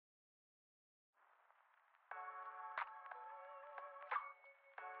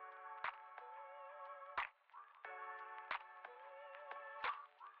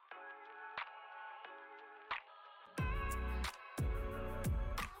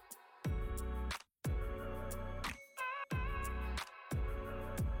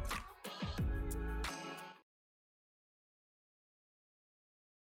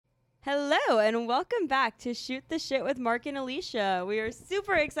Hello and welcome back to Shoot the Shit with Mark and Alicia. We are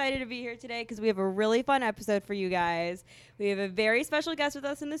super excited to be here today because we have a really fun episode for you guys. We have a very special guest with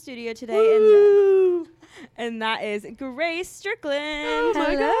us in the studio today, and that is Grace Strickland.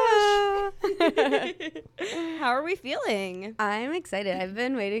 Oh my gosh. How are we feeling? I'm excited. I've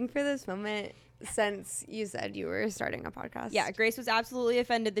been waiting for this moment since you said you were starting a podcast. Yeah, Grace was absolutely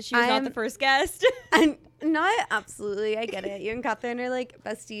offended that she was not the first guest. I'm not absolutely. I get it. You and Catherine are like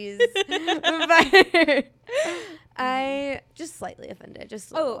besties. But I just slightly offended.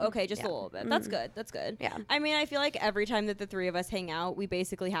 Just a little. Okay, just a little bit. That's good. That's good. Yeah. I mean, I feel like every time that the three of us hang out, we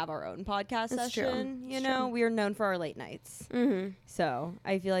basically have our own podcast That's session. true. You know, we are known for our late nights. Mm-hmm. So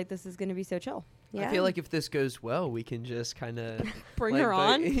I feel like this is going to be so chill. Yeah. I feel like if this goes well, we can just kind of Bring her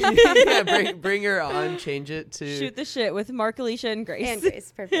on. bring her on. Change it to Shoot the shit with Mark, Alicia, and Grace. And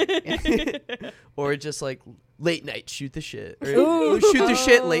Grace, perfect. or just like late night shoot the shit. Or Ooh. shoot the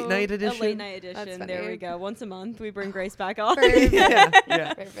shit late night edition. A late night That's edition. funny. There we go. Once a month, we bring Grace back on. Perfect.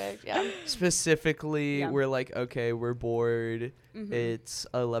 yeah. Perfect. Yeah. Specifically, Yeah. we're like, okay, we're bored. Mhm. It's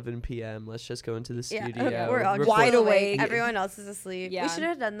 11 p.m. Let's just go into the Yeah. studio. Okay. We're all record- wide awake. Everyone else is asleep. Yeah. We should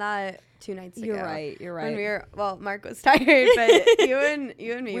have done that 2 nights ago. You're right. You're When right. we were, Mark was tired, but you and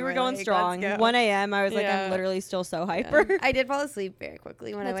me We were going like, strong. let's go. 1 a.m. I was like, Yeah. I'm literally still so Yeah. hyper. I did fall asleep very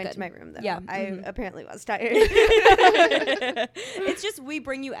quickly when I That's went good. to my room, though. Yeah. I Mhm. apparently was tired. It's just we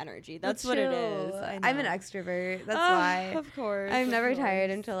bring you energy. That's what it is. I I'm an know. extrovert. That's Oh, why. Of course. I'm of never tired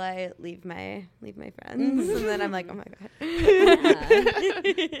course. until I leave my friends, Mhm. and then I'm like, oh my god.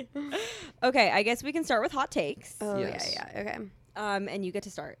 Okay, I guess we can start with hot takes. Oh Yes. yeah. Okay. And you get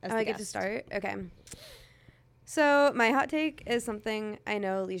to start. As Oh, the I get to guest. start. Okay. So my hot take is something I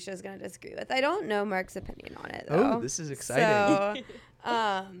know Alicia's gonna disagree with. I don't know Mark's opinion on it though. Oh, this is exciting.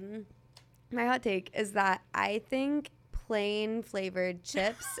 So, my hot take is that I think plain flavored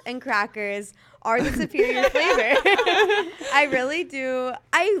chips and crackers are the superior flavor. I really do.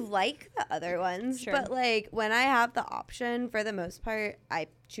 I like the other ones, Sure. but like when I have the option, for the most part, I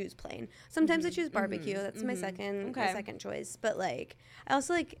choose plain. Sometimes I choose barbecue. That's my second Okay. choice. But like I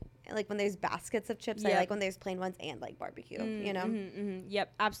also like when there's baskets of chips. I Yep. like when there's plain ones and like barbecue. You know.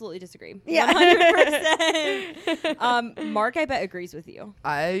 Yep, absolutely disagree. Yeah. 100%. Mark, I bet, agrees with you.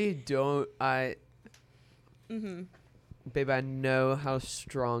 Babe, I know how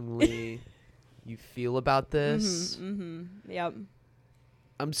strongly you feel about this. Yep.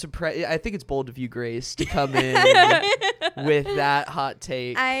 I'm surprised. I think it's bold of you, Grace, to come in with that hot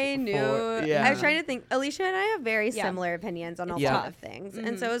take. I knew. yeah. I was trying to think. Alicia and I have very Yeah. similar opinions on a Yeah. lot of things,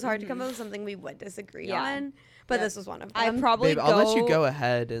 and so it was hard to come up with something we would disagree Yeah. on. But Yep. this was one of I them. probably Babe, I'll let you go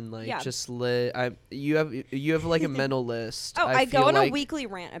ahead and like Yeah. just you have like a mental list. Oh, I go feel on like, a weekly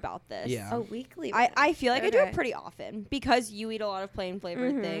rant about this. Yeah. a weekly. I feel like I do Okay. it pretty often because you eat a lot of plain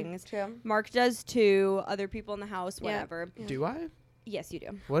flavored things. True. Mark does too. Other people in the house, Yeah. whatever. Do I? Yes, you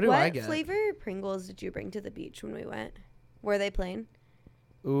do. What do I What get? flavor Pringles did you bring to the beach when we went? Were they plain?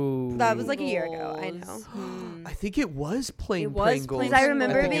 Ooh. That was like a year ago. I know. Pringles. Hmm. I think it was plain It was Pringles. plain Because I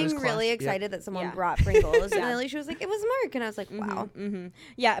remember think it was being really classic. Yeah. excited that someone Yeah. brought Pringles, Yeah. and Alicia was like, "It was Mark," and I was like, "Wow."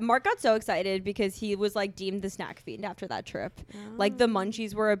 Yeah, Mark got so excited because he was like deemed the snack fiend after that trip. Like the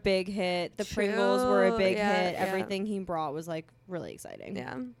munchies were a big hit, the Pringles were a True. big Yeah, hit. yeah. Everything he brought was like really exciting.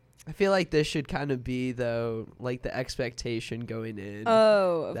 Yeah. I feel like this should kind of be though, like the expectation going in.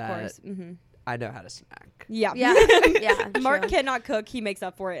 Oh, of That- course. I know how to snack. Yeah. Yeah. Yeah. Mark true. cannot cook. He makes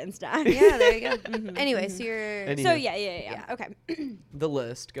up for it in snack. Yeah. There you go. Anyway, so you're. Any- So yeah. Okay. The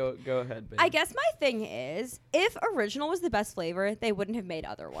list. Go ahead, babe. I guess my thing is, if original was the best flavor, they wouldn't have made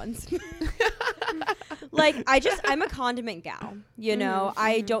other ones. Like I'm a condiment gal, you know.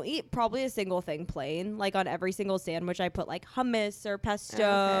 I don't eat probably a single thing plain. Like on every single sandwich, I put like hummus or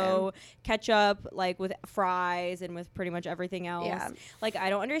pesto, ketchup, like with fries and with pretty much everything else. Yeah. Like I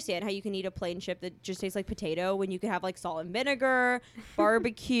don't understand how you can eat a plain chip that just tastes like potato when you could have like salt and vinegar,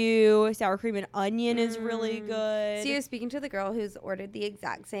 barbecue, sour cream and onion is really good. So you're speaking to the girl who's ordered the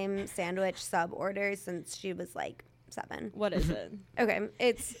exact same sandwich sub order since she was like 7. What is it? Okay,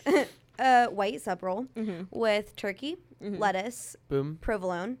 it's a white sub roll Mm-hmm. with turkey, lettuce, Boom.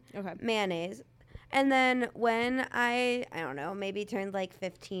 provolone, Okay. mayonnaise. And then when I don't know, maybe turned like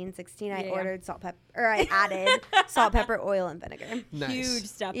 15, 16, I Yeah. ordered I added salt, pepper, oil, and vinegar. Nice. Huge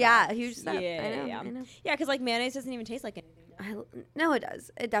step. Yeah, up. huge step. Yeah, I know. yeah. I know. Yeah, because like mayonnaise doesn't even taste like anything. No, it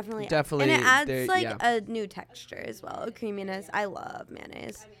does. It definitely Definitely, and it adds there- like yeah. a new texture as well, a creaminess. I love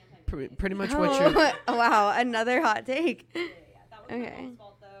mayonnaise. Pretty much what you're. Oh, wow, another hot take. That was my Okay. mom's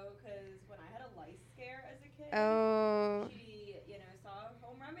fault though, because when I had a lice scare as a kid, Oh. she, saw a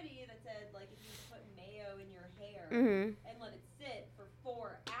home remedy that said like if you put mayo in your hair Mhm. and let it sit for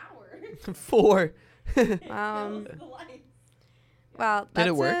 4 hours, 4. Well, Did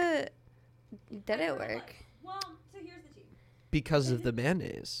it work? Did it work? Well, so here's the tea. Because of the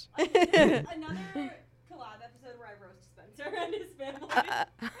mayonnaise. Another collab episode where I roast Spencer and his family.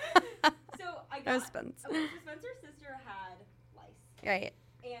 So I got Spencer. Okay, so Spencer's sister had lice. Right.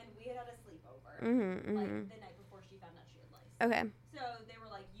 And we had a sleepover. Mm-hmm. Like the night before she found out she had lice. Okay. So they were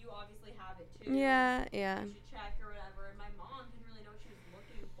like, you obviously have it too. Yeah, yeah. You should check or whatever. And my mom didn't really know what she was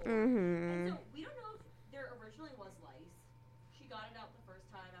looking for. Mm-hmm. And so we don't know if there originally was lice. She got it out the first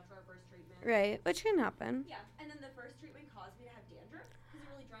time after our first treatment. Right, which can happen. Yeah, and then the first treatment caused me to have dandruff because it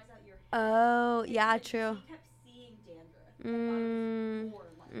really dries out your hair. Oh, And yeah, then true. She kept seeing dandruff. I thought it was more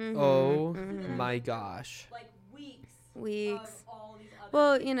lice. Oh Mhm. my gosh. Like weeks. Weeks. Of all these other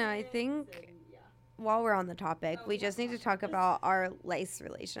Well, you know, I treatments think and, yeah, while we're on the topic, Oh, we yeah, just need to talk talk about about our lice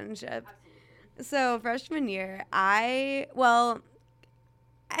relationship. absolutely. So freshman year, I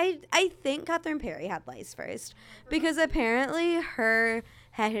think Catherine Perry had lice first because apparently her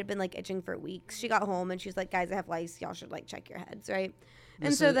head had been like itching for weeks. She got home and she was like, "Guys, I have lice. Y'all should like check your heads, right?"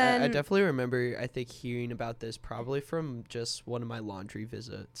 And so then I definitely remember, I think, hearing about this probably from just one of my laundry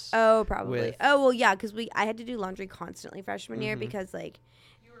visits. oh, probably. with- Oh, well, yeah, because I had to do laundry constantly freshman year Mhm. because like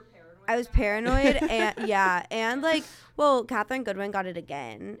You were paranoid. I was about it? paranoid and yeah, and like, well, Catherine Goodwin got it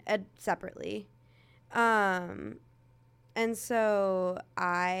again separately, and so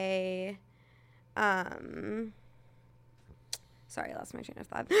I, sorry, I lost my train of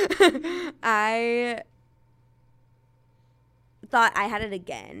thought. I thought I had it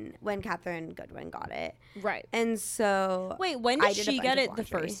again when Catherine Goodwin got it, Right. and so Wait, when I did did a she bunch get of it the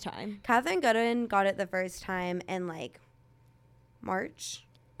laundry. first time? Catherine Goodwin got it the first time in like March.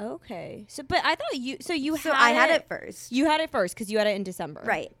 Okay. So, but I thought you. So you So had. I had it first. You had it first because you had it in December.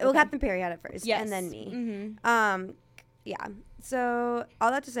 Right. Well, Okay. Catherine Perry had it first, Yes. and then me. Mm-hmm. Yeah. So all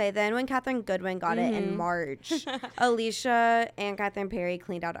that to say, then when Catherine Goodwin got it in Mhm. March, Alicia and Catherine Perry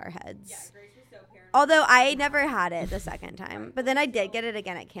cleaned out our heads. Yeah, Grace was so paranoid. Although I never had it the second time, but then I did get it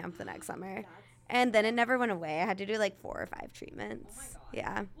again at camp the next summer, and then it never went away. I had to do like 4 or 5 treatments. Oh my God.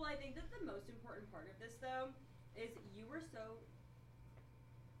 Yeah. Well, I think that the most important part of this, though, is you were so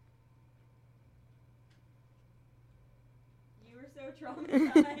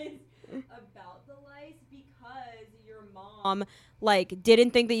traumatized about the lice because your mom like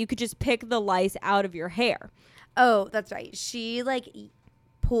didn't think that you could just pick the lice out of your hair. Oh, that's right. She like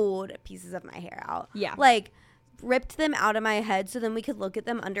pulled pieces of my hair out. Yeah. Like ripped them out of my head so then we could look at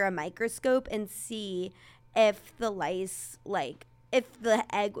them under a microscope and see if the lice, like if the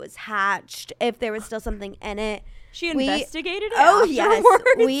egg was hatched, if there was still something in it. She investigated it. Oh yes,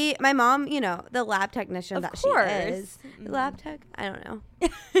 afterwards? my mom, you know, the lab technician Of that course. she is, Mhm. the lab tech. I don't know.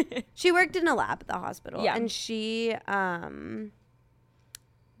 She worked in a lab at the hospital, Yeah. and she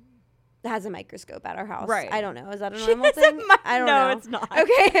has a microscope at our house. Right. I don't know. Is that a She normal has a thing? mi- I don't no, know. it's not.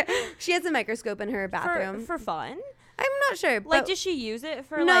 Okay, she has a microscope in her bathroom. for fun. I'm not sure. Like, but does she use it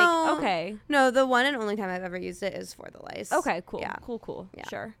for No. like? Okay. no, the one and only time I've ever used it is for the lice. Okay. Cool. Yeah. Cool. Yeah.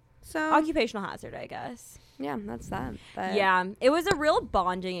 Sure. So Occupational hazard, I guess. yeah, that's that. But Yeah, it was a real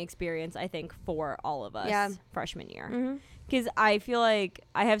bonding experience, I think, for all of us Yeah. freshman year. Mhm. Because I feel like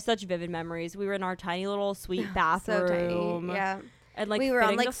I have such vivid memories. We were in our tiny little sweet bathroom. So tiny. Yeah. And like we were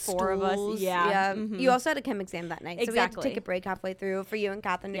fitting on like the 4 of us. stools. Yeah. Mhm. You also had a chem exam that night. So we had to Exactly. take a break halfway through for you and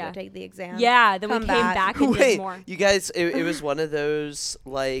Catherine to Yeah. go take the exam. Yeah, then we come came back. back and did Wait, more. you guys, it was one of those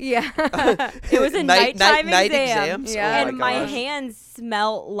like Yeah. It was a nighttime night exam. exams. Yeah. Oh And my my gosh. hands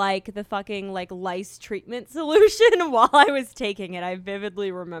smelt like the fucking like lice treatment solution while I was taking it. I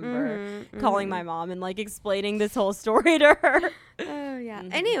vividly remember Mhm, calling mhm. my mom and like explaining this whole story to her. Oh yeah.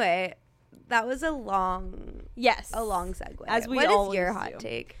 Mhm. Anyway, that was a long Yes. segue. As we What is always your hot do.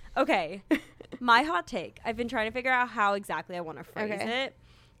 take? Okay. My hot take, I've been trying to figure out how exactly I want to phrase Okay. it,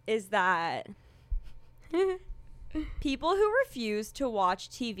 is that people who refuse to watch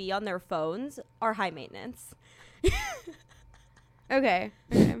TV on their phones are high maintenance. Okay.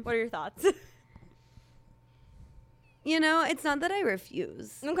 What are your thoughts? You know, it's not that I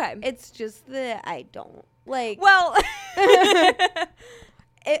refuse. Okay. It's just that I don't. Like Well,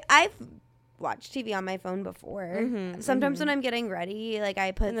 I've watched TV on my phone before. Mhm, Sometimes mhm. when I'm getting ready, like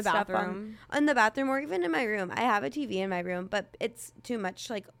I put in the stuff bathroom. on in the bathroom or even in my room. I have a TV in my room, but it's too much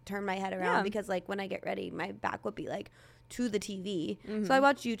to, like turn my head around Yeah. because like when I get ready, my back would be like to the TV. So Mhm. I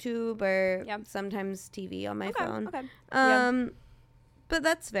watch YouTube or Yeah. sometimes TV on my Okay, phone. okay. Yeah. But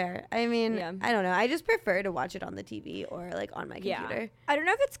that's fair. I mean, Yeah. I don't know. I just prefer to watch it on the TV or like on my computer. I don't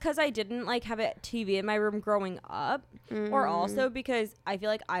know if it's because I didn't like have a TV in my room growing up, or Mm. also because I feel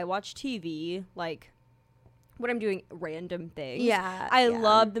like I watch TV like when I'm doing random things. Yeah. I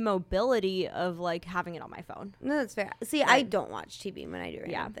love the mobility of like having it on my phone. No, that's fair. See, I don't watch TV when I do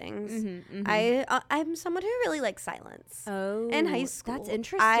random things. I'm someone who really likes silence. Oh, In high school, that's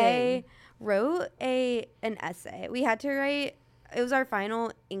interesting. I wrote an essay. We had to write. It was our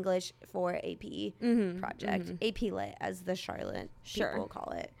final English for AP project. AP Lit, as the Charlotte people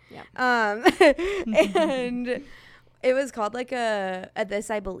call it. Yeah. And it was called like a This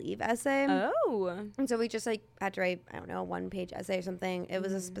I Believe essay. Oh. And so we just like had to write, I don't know, a 1-page essay or something. It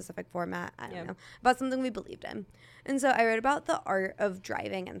was a specific format. I don't know. About something we believed in. And so I wrote about the art of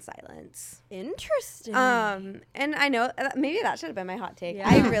driving in silence. Interesting. And I know maybe that should have been my hot take. Yeah.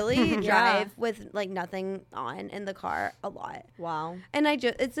 I really drive with like nothing on in the car a lot. Wow. And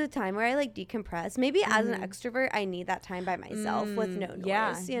it's a time where I like decompress. Maybe as an extrovert, I need that time by myself with no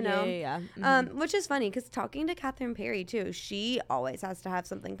noise, you know? Yeah. Which is funny because talking to Catherine Perry too, she always has to have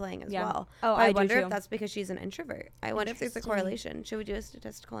something playing as well. Oh, I I do wonder too. if that's because she's an introvert. I wonder if there's a correlation. Should we do a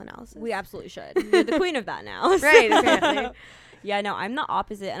statistical analysis? We absolutely should. You're the queen of that now. Right, apparently. Yeah, no, I'm the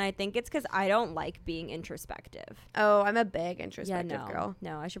opposite, and I think it's because I don't like being introspective. Oh, I'm a big introspective girl.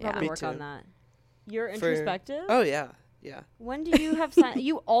 No, I should Yeah. probably Me work on too. that. You're introspective? Oh yeah. Yeah. When do you have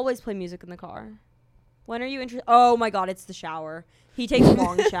you always play music in the car. When are you Oh my god, it's the shower. He takes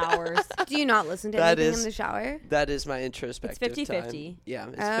long showers. Do you not listen to That anything is- in the shower? That is my introspective 50-50. time. Yeah,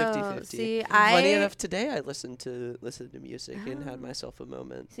 it's Oh, 50-50. see, Funny enough, today I listened to music and had myself a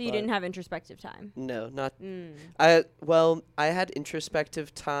moment. So you but didn't have introspective time. No, not. Mm. I had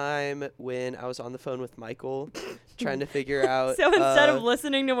introspective time when I was on the phone with Michael, trying to figure out. So instead of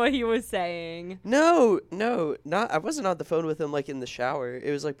listening to what he was saying. No, not. I wasn't on the phone with him like in the shower.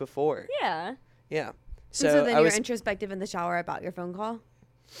 It was like before. Yeah. Yeah. So then I you're was introspective in the shower about your phone call?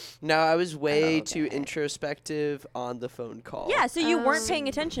 No, I was way too Okay. introspective on the phone call. Yeah, so you weren't paying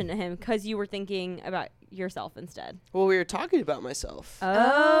attention to him because you were thinking about yourself instead. Well, we were talking about myself.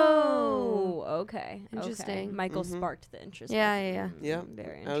 Oh, okay. Interesting. Okay. Michael sparked the interest. Yeah. Yeah.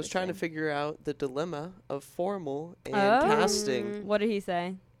 Very interesting. I was trying to figure out the dilemma of formal and Oh. casting. What did he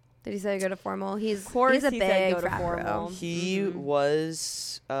say? Did he say go to formal? He's Of course he's a he said big go to frat bro. formal. He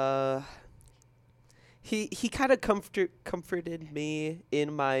was he kind of comforted me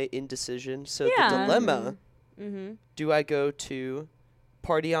in my indecision. So Yeah. the dilemma, Mm-hmm. do I go to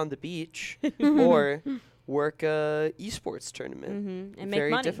party on the beach or work a esports tournament? Mm-hmm. And make Very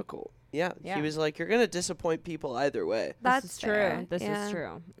money. difficult. Yeah. Yeah. He was like, you're going to disappoint people either way. That's this is true. fair. This Yeah. is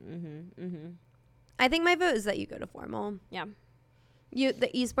true. Mm-hmm. Mm-hmm. I think my vote is that you go to formal. Yeah. The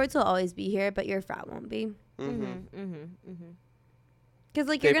esports will always be here, but your frat won't be. Mm-hmm. Mm-hmm. Mm-hmm. Because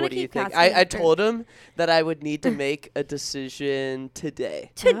like Babe, you're gonna what do you keep think? casting. I told him that I would need to make a decision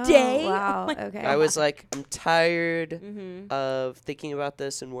today. Today? Oh, wow. Oh my Okay. I was like, I'm tired Mm-hmm. of thinking about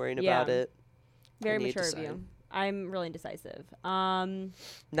this and worrying Yeah. about it. Very need to mature of decide. you. I'm really indecisive.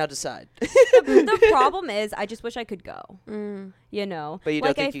 Now decide. The problem is, I just wish I could go. You know, But you don't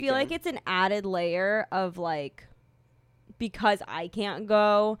like think I you feel like can? it's an added layer of like, because I can't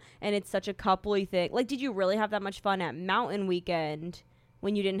go, and it's such a coupley thing. Like, did you really have that much fun at Mountain Weekend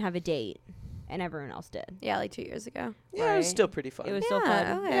when you didn't have a date and everyone else did? Yeah, like 2 years ago. Yeah, it was Right. still pretty fun. It was still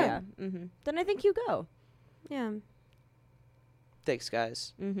Yeah, fun. okay. Yeah. Mm-hmm. Then I think you go. Yeah. Thanks,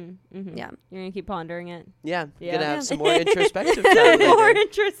 guys. Mm-hmm. Mm-hmm. Yeah. You're gonna keep pondering it. Yeah, Yeah. gonna Yeah. have some more introspective time More later.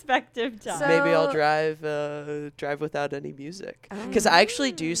 introspective time. So- Maybe I'll drive without any music. Because I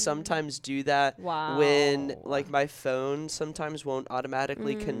actually do sometimes do that Wow. when like my phone sometimes won't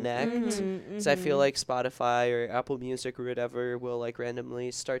automatically connect. Mhm, So I feel mhm. like Spotify or Apple Music or whatever will like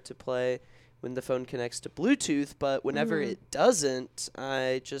randomly start to play when the phone connects to Bluetooth, but whenever it doesn't,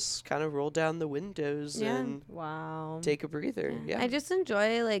 I just kind of roll down the windows Yeah. and Wow. take a breather. Yeah. I just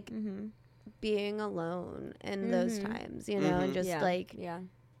enjoy like Mm-hmm. being alone in those Mhm. times, you know, and Mhm. just Yeah. like Yeah.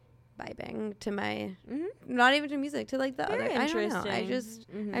 vibing to my Mm-hmm. not even to music, to like the Very other. I don't know. I interesting.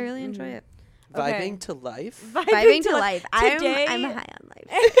 just Mhm, I really enjoy mhm. it. Okay. Vibing to life. Vibing to life. Today- I'm high on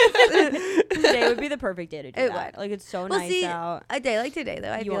life. Today would be the perfect day to do It that. would. Like, it's so Well, nice see, out. A day like today,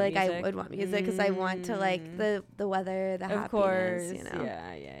 though, I You feel want like I music? would want music because I want to like the weather, the Of happiness. course. You know,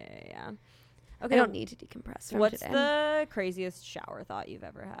 Yeah. I Okay. don't need to decompress from What's today. the craziest shower thought you've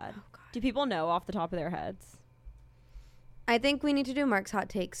ever had? Oh, God. Do people know off the top of their heads? I think we need to do Mark's hot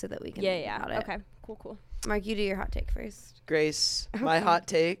take so that we can think about it. Okay. Cool. Mark, you do your hot take first. Grace, my hot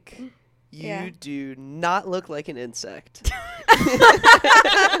take. You Yeah. do not look like an insect.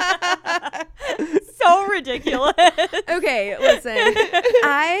 So ridiculous. Okay, listen.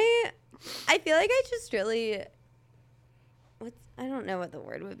 I feel like I just really I don't know what the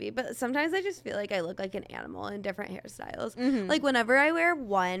word would be, but sometimes I just feel like I look like an animal in different hairstyles. Mhm. Like whenever I wear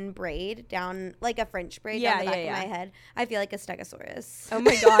one braid down, like a French braid down the back of my head, I feel like a stegosaurus. Oh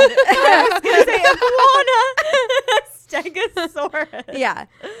my god. I was gonna say iguana. Stegosaurus. Yeah.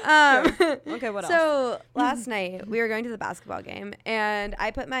 Okay, what else? So last night we were going to the basketball game, and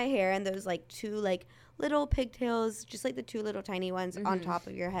I put my hair in those like two like little pigtails, just like the two little tiny ones on top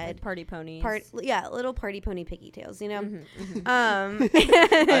of your head. Like party ponies. Little party pony piggy tails, you know.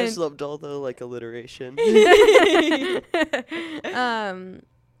 I just loved all the like alliteration.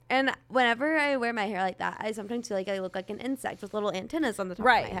 And whenever I wear my hair like that, I sometimes feel like I look like an insect with little antennas on the top of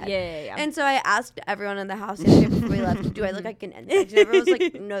my head. Yeah. And so I asked everyone in the house yesterday before we left, do I look like an insect? And everyone was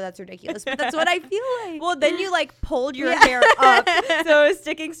like, no, that's ridiculous. But that's what I feel like. Well, then you like pulled your hair up so it was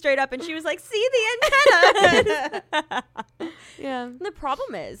sticking straight up, and she was like, see the antennas. Yeah. The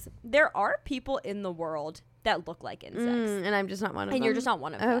problem is there are people in the world that look like insects. And I'm just not one of them. And you're just not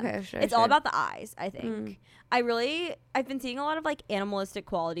one of them. Okay, sure. It's all about the eyes, I think. I've been seeing a lot of like animalistic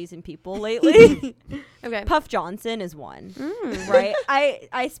qualities in people lately. Okay. Puff Johnson is one, right?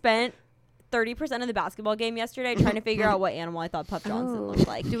 I spent 30% of the basketball game yesterday trying to figure out what animal I thought Puff Johnson looked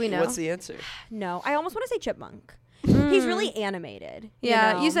like. Do we know? What's the answer? No, I almost want to say chipmunk. He's really animated.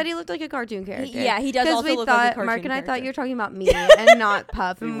 Yeah, you said he looked like a cartoon character. He does also we look thought, like a cartoon Mark and I thought character. you were talking about me and not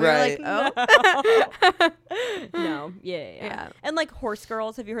Puff. And we were like, oh. No. Yeah. And like horse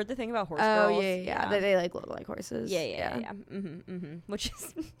girls. Have you heard the thing about horse girls? Oh, yeah. That they like look like horses. Yeah. Which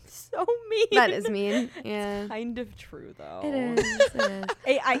is so mean. That is mean. Yeah. Kind of true though. It is.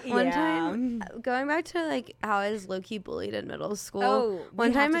 One time, going back to like how I was low-key bullied in middle school.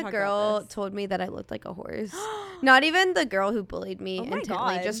 One time a girl told me that I looked like a horse. Not even the girl who bullied me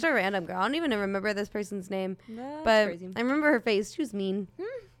intently, just a random girl. I don't even remember this person's name. But crazy. I remember her face. She was mean.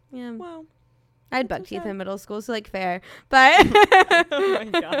 Yeah. Well, I had buck teeth in middle school, so like fair. But oh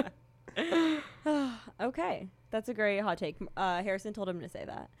my god. Okay. That's a great hot take. Harrison told him to say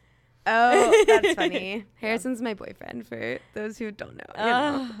that. Oh, that's funny. Harrison's my boyfriend, for those who don't know. You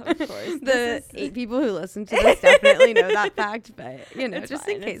know. Of course. The 8 people who listen to this definitely know that fact, but, you know, It's just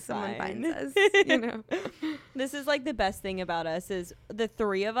fine, in case it's someone fine. finds us, you know. This is like the best thing about us is the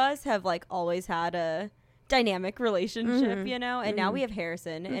three of us have like always had a dynamic relationship, you know, and now we have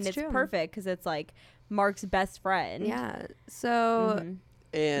Harrison, and it's true. perfect because it's like Mark's best friend. Yeah. So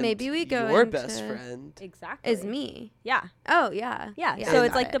And maybe we go your into best friend Exactly. is me. Yeah. Oh, yeah. Yeah. Yeah, So I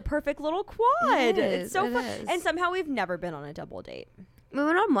it's got like it. the perfect little quad. It It's is, so it fun. is. And somehow we've never been on a double date. We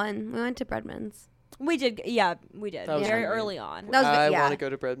went on one. We went to Breadman's. We did. Yeah, we did. That was Very weird. early on. That was I yeah. want to go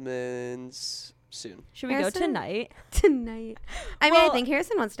to Breadman's soon. Should we Harrison? go tonight? Tonight. I mean, Well- I think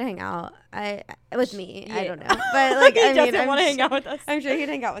Harrison wants to hang out. With me. I Yeah. don't know. But like, He I mean, doesn't want to hang out with us. I'm sure he'd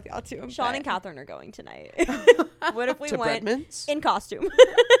hang out with y'all too. Sean but- and Catherine are going tonight. What if we To went Breadman's? in costume?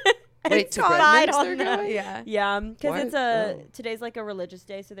 Wait, to Inside Breadman's on they're the- going? Yeah. Yeah, because Why? it's Oh. today's like a religious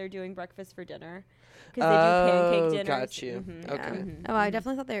day, so they're doing breakfast for dinner. Because they do pancake dinners. got you. Mhm. Okay. Mhm. Oh, I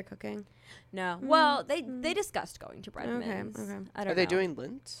definitely thought they were cooking. No. Well, they discussed going to Breadman's. Okay. I don't Are they know. doing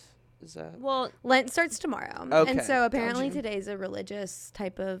Lent? Is that? Well, Lent starts tomorrow. Okay, And so apparently gotcha. today's a religious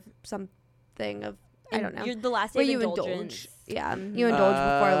type of something of, I don't know. You're the last day Where of you indulgence. indulge. Yeah. You indulge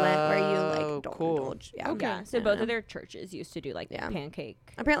before Lent, where you like don't cool. indulge. Yeah. Yeah. So I both don't know. of their churches used to do like Yeah.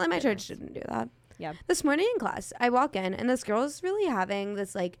 pancake. Apparently my dinners. church didn't do that. Yeah. This morning in class, I walk in and this girl's really having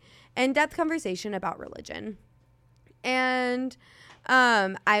this like in-depth conversation about religion. And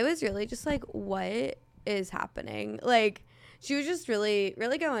I was really just like, what is happening? Like, she was just really,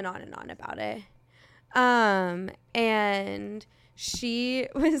 really going on and on about it. And she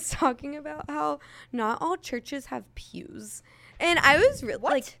was talking about how not all churches have pews. And I was really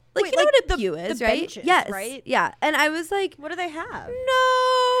like Wait, you know like what a pew is, the right? benches, Yes. right? Yeah. And I was like, What do they have?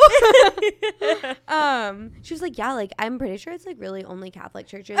 no. She was like, yeah, like I'm pretty sure it's like really only Catholic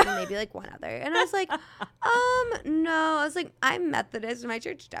churches and maybe like one other. And I was like, no. I was like, I'm Methodist and my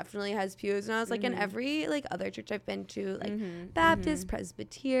church definitely has pews. And I was like, in every like other church I've been to, like Baptist,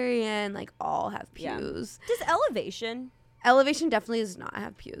 Presbyterian, like all have Yeah. pews. Does Elevation? Elevation definitely does not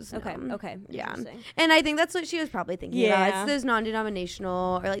have pews. Okay. no. Okay. Yeah. Interesting. And I think that's what she was probably thinking about. Yeah. It's those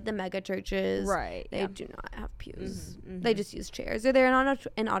non-denominational or like the mega churches. Right. They Yeah. do not have pews. Mhm, They just use chairs. Or they're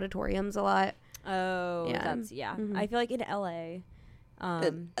in auditoriums a lot. Oh, Yeah. that's Mhm. I feel like in LA,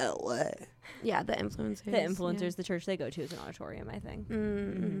 In LA. Yeah, the influencers. the influencers, the church they go to is an auditorium. I think Yeah,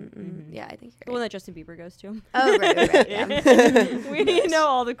 yeah I think the you're one right. that Justin Bieber goes to. Oh, right, yeah. We know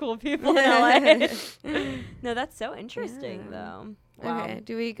all the cool people in LA. No, that's so interesting though. Wow. Okay,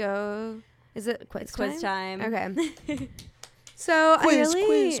 do we go? Is it quiz It's quiz time. Okay. So I Quiz,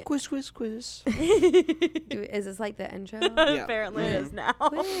 really quiz. is this like the intro? Apparently it is now.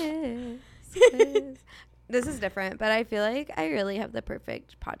 Quiz. This is different, but I feel like I really have the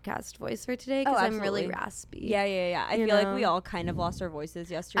perfect podcast voice for today because I'm really absolutely. raspy. Yeah. I You feel like know? we all kind of lost our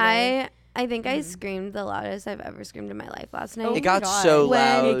voices yesterday. I think I screamed the loudest I've ever screamed in my life last night. Oh It my got God. so When-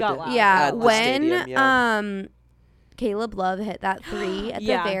 loud. It got loud. Yeah, at the when stadium, yeah. Caleb Love hit that 3 at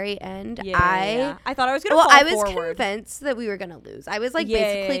Yeah. the very end, I thought I was gonna. well, fall I was forward. convinced that we were gonna lose. I was like Yeah,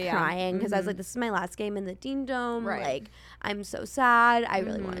 basically yeah. crying because I was Mhm. like, "This is my last game in the Dean Dome. Right. Like, I'm so sad. I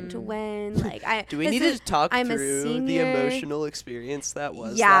really wanted to win. Like, I Do we this need is- to talk I'm a through the senior. emotional experience that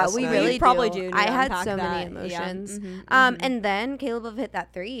was? Yeah, last we night? really probably do. do. I need to had unpack so many that. Yeah. emotions. Mhm. And then Caleb Love hit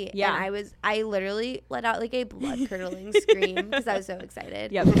that 3. Yeah. And I literally let out like a blood curdling scream because I was so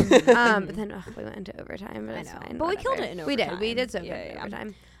excited. Yep. But then we went into overtime, but I it's know. fine. But we killed whatever. it in We did. We overtime. did so Yeah, good in yeah.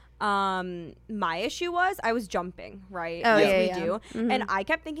 overtime. My issue was I was jumping, right? Oh, As yeah, we yeah. do. Mhm. And I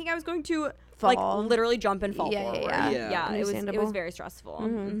kept thinking I was going to Fall. like literally jump and fall Yeah, yeah, forward. yeah. Yeah. It was Understandable. very stressful.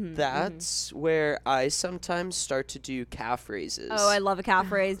 Mhm. Mhm, That's where I sometimes start to do calf raises. Oh, I love a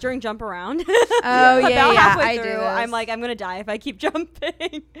calf raise during jump around. Oh, About yeah, halfway I do through, this. I'm like, I'm gonna die if I keep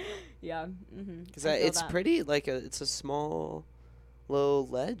jumping. Yeah. Because it's pretty like it's a small little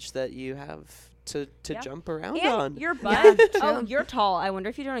ledge that you have to Yeah. jump around And on. your butt. Oh, true. you're tall. I wonder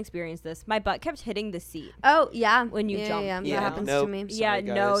if you don't experience this. My butt kept hitting the seat. Oh, yeah. When you yeah, jump. Yeah, Yeah, that happens nope. to me. Yeah, Sorry,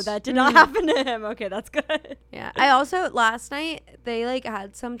 no, guys. that did not happen to him. Okay, that's good. Yeah. I also, last night, they like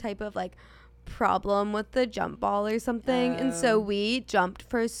had some type of like problem with the jump ball or something. And so Oh. we jumped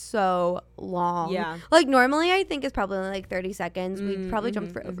for so long. Yeah. Like normally I think it's probably only like 30 seconds. We Mm, probably mhm,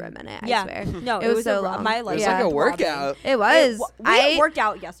 jumped for over a minute, Yeah. I swear. No, It was so a, long. my It like was Yeah. like a throbbing. workout. It was. We worked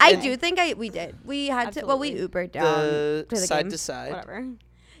out yesterday. I do think we did. We had to, well, we Absolutely. Ubered down The to the side game. to side. Whatever.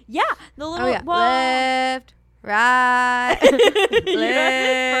 Yeah, the little Oh, yeah. well, Left, right, you have this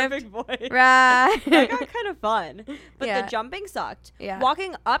left, perfect voice. right. That got kind of fun, but Yeah. the jumping sucked. Yeah.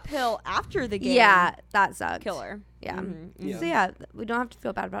 Walking uphill after the game, Yeah, that sucked. killer. Yeah. Mhm, Yeah. So yeah, we don't have to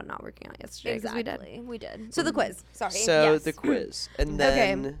feel bad about not working out yesterday. 'Cause Exactly, we did. So the quiz. Sorry. So Yes. the quiz, and Okay.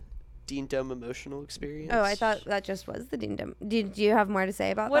 then Dean Dome emotional experience. Oh, I thought that just was the Dean Dome. Did you have more to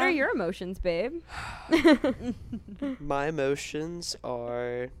say about What that? are your emotions, babe? My emotions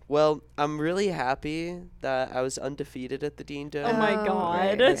are, well, I'm really happy that I was undefeated at the Dean Dome. Oh my Oh, God.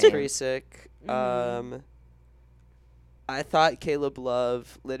 right, That's right. pretty sick. Mhm. I thought Caleb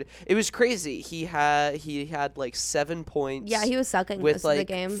Love it was crazy. He had like 7 points Yeah, he was sucking with most of the like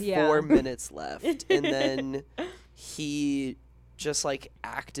game. Yeah. 4 minutes left, and then he just like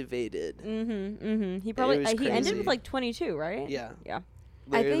activated. He probably was he ended crazy. with like 22, right? Yeah. Yeah.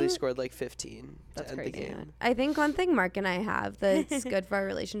 Literally think- scored like 15 That's to end the crazy. game. I think one thing Mark and I have that's good for our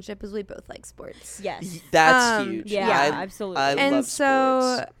relationship is we both like sports. Yes. That's Um, huge. Yeah, I absolutely. And love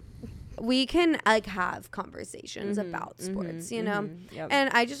so sports. we can like have conversations Mhm, about mhm, sports, you know? Yep.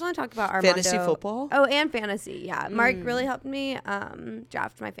 And I just want to talk about Armando. Fantasy football? Oh, and fantasy. Yeah. Mark Mm. really helped me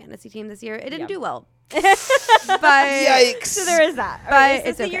draft my fantasy team this year. It didn't Yep. do well. But Yikes. So there is that. But Alright, is this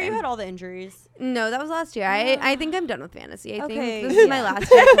it's the year okay. you had all the injuries? no, that was last year. I think I'm done with fantasy. I Okay, think this is my yeah.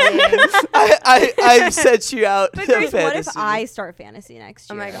 last year playing. I've sent you out But to Grace, what if fantasy. I start fantasy next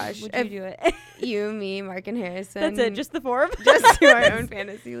Oh year? my gosh. Would If- you do it? You, me, Mark, and Harrison. That's it, just the four of us. just do our own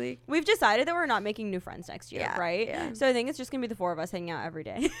fantasy league. We've decided that we're not making new friends next year, Yeah, right? yeah. So I think it's just gonna be the four of us hanging out every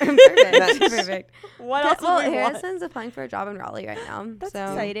day. Perfect. Nice. Perfect. What else Well, would we want? Harrison's applying for a job in Raleigh right now. That's so.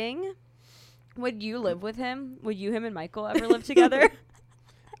 exciting. Would you live with him? Would you, him, and Michael ever live together?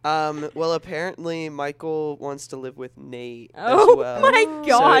 Well, apparently Michael wants to live with Nate Oh as well. my Oh.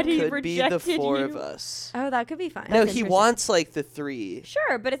 God, so it he could be the rejected 4 you. of us. Oh, that could be fun. No, That's he interesting. wants like the 3.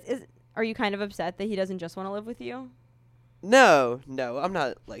 Sure, but are you kind of upset that he doesn't just want to live with you? No, I'm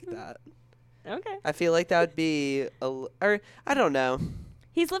not like Hmm. that. Okay. I feel like that would be or I don't know.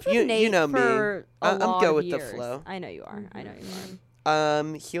 He's lived with You Nate know me. for a I'm lot go of with the years. flow. I know you are. I know you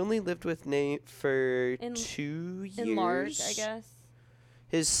are. He only lived with Nate for In- 2 years. In large, I guess.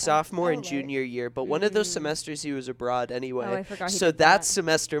 His sophomore and like- junior year, but one of those Mm. semesters he was abroad anyway. Oh, I forgot he so did that that.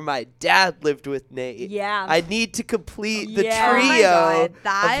 semester my dad lived with Nate. Yeah. I need to complete the Yeah. Oh my trio God,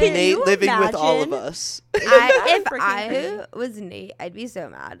 that of is- Nate you living with all of imagine? us. If Freaking I crazy. was Nate, I'd be so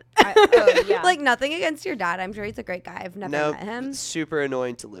mad. Oh, yeah. Like nothing against your dad. I'm sure he's a great guy. I've never No, met him. super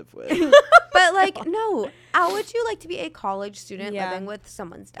annoying to live with. But like, no. How would you like to be a college student Yeah. living with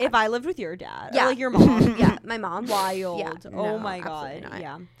someone's dad? if I lived with your dad, Yeah. or like your mom, yeah, my mom. wild. Yeah, Oh no, my absolutely god. not.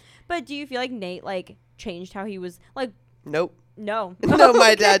 Yeah. But do you feel like Nate like changed how he was like? Nope. No. No,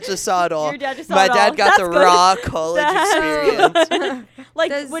 my dad just saw it all. Your dad just saw my it dad all. got That's the good. raw college That's experience. good.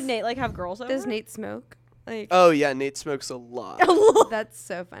 Like, Does- would Nate like have girls over? Does Nate smoke? Like, Oh yeah, Nate smokes a lot. that's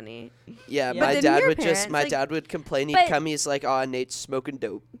so funny. Yeah, Yeah. But my didn't dad your would parents, my like- dad would complain. He'd But- come. He's like, "Oh, Nate's smoking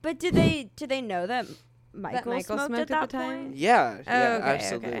dope." But did they know that Michael, Michael smoked smoked at at that the time? point? Yeah, yeah, okay, okay.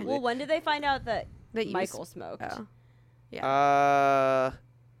 absolutely. Well, when did they find out that That you Michael smoked? Oh. Yeah.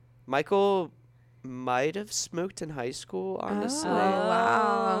 Michael might have smoked in high school. Honestly, Oh,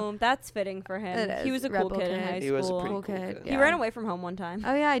 wow. That's fitting for him. It He is. was a cool Rebel kid in kid. high school. he was a pretty Cool cool kid, kid. He yeah. ran away from home one time.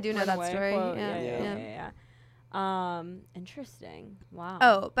 Oh yeah, I do know Ran that away, story. quote, Yeah. Interesting. Wow.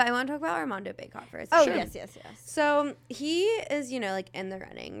 Oh, but I want to talk about Armando Bacot for a Oh, second. yes. So he is, like in the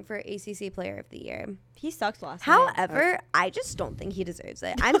running for ACC Player of the Year. He sucked last night. However, I just don't think he deserves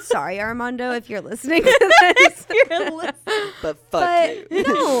it. I'm sorry, Armando, if you're listening to this. But fuck But you.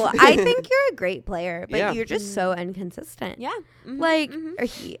 no, I think you're a great player, but Yeah. you're just so inconsistent. Yeah. Mhm, Like, mhm.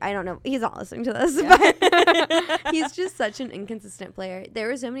 or I don't know. He's not listening to this, Yeah. but he's just such an inconsistent player. There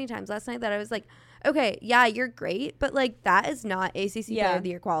were so many times last night that I was like, okay, yeah, you're great, but like that is not ACC Yeah. Player of the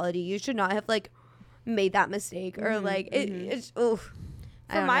Year quality. You should not have like made that mistake or Mhm, like mhm. it's oof.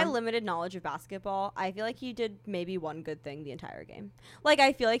 I From don't my know. limited knowledge of basketball, I feel like he did maybe one good thing the entire game. Like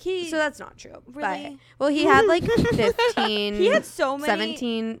I feel like he So that's not true. Really? But, well, he had like 15, he had so many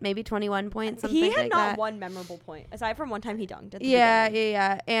 17, maybe 21 points, something He had like not that. one memorable point aside from one time he dunked at the Yeah, beginning.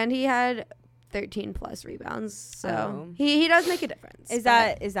 yeah. And he had 13 plus rebounds. So Oh. he does make a difference. Is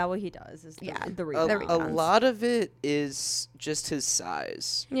but- that what he does? Is Yeah. the A, rebound. a rebounds. lot of it is just his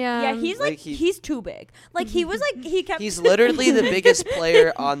size. Yeah. Yeah, he's Like like he- he's too big. Like he was like he kept He's literally the biggest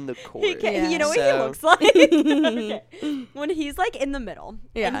player on the court. Yeah. You know what So- he looks like? Okay. When he's like in the middle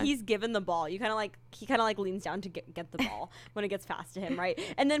Yeah. and he's given the ball, he kind of like leans down to get the ball when it gets passed to him, right?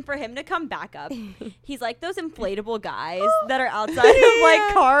 And then for him to come back up, he's like those inflatable guys that are outside of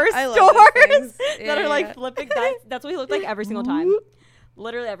like car I love those stores things. that Yeah, are like yeah. flipping. That's what he looked like every single time.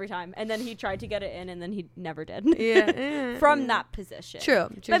 Literally every time. And then he tried to get it in and then he never did. Yeah. From that position. True.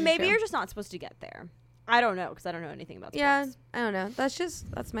 But maybe you're just not supposed to get there. I don't know because I don't know anything about sports. Yeah, I don't know.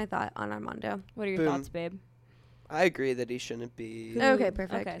 That's my thought on Armando. What are your Boom. thoughts, babe? I agree that he shouldn't be. Okay,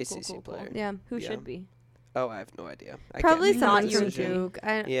 perfect. Okay, ACC player. Yeah. Who Yeah. should be? Oh, I have no idea. I Probably can't make someone that from decision. Duke.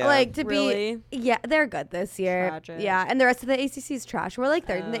 Yeah. Like to Really? be. Yeah, they're good this year. Tragic. Yeah, and the rest of the ACC is trash. We're like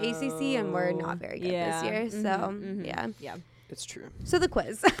third in the ACC, and we're not very good Yeah. this year. Mhm, So mhm. yeah. Yeah, it's true. So the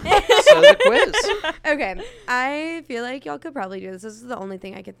quiz. So the quiz. Okay, I feel like y'all could probably do this. This is the only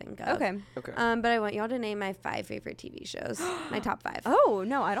thing I could think of. Okay. Okay. But I want y'all to name my 5 favorite TV shows. My top 5. Oh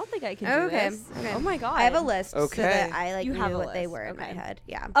no, I don't think I can do Okay, this. okay. Oh my god. I have a list so Okay. that I like You knew have a what they list, were in my okay. head.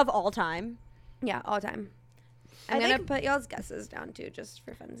 Yeah. of all time. Yeah, all time. I I'm going to think- put y'all's guesses down too, just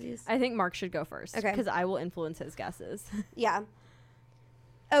for funsies. I think Mark should go first. Okay. Because I will influence his guesses. Yeah.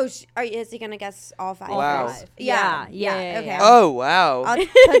 Oh, is he going to guess all 5? All Wow. 5. Yeah. Yeah. Okay. Oh wow. I'll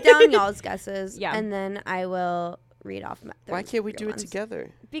put down y'all's guesses. Yeah. And then I will read off Why can't we your do ones. it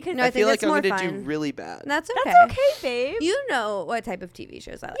together? Because No, I I think feel like that's I'm more gonna do fun. really bad. That's okay. that's okay, babe. You know what type of TV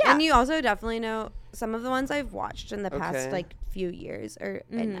shows I like. Yeah. And you also definitely know some of the ones I've watched in the past Okay. like few years or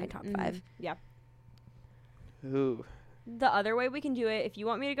in my top 5. Yeah. Ooh. The other way we can do it, if you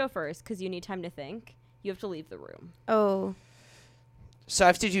want me to go first, because you need time to think, you have to leave the room. Oh. So I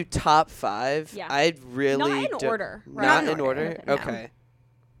have to do top 5. Yeah. I really Not in don't- order, right? Not Not in in order. order, no. Okay.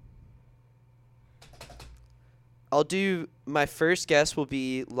 I'll do my first guess will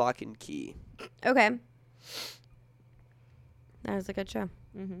be Lock and Key. Okay. That was a good show.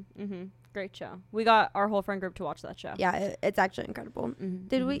 Great show. We got our whole friend group to watch that show. Yeah, it's actually incredible. Mhm,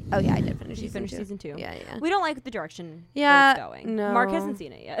 Did mhm. we? Oh yeah, I did finish You season finished 2. season 2. Yeah, yeah. We don't like the direction Yeah, it's going. no. Mark hasn't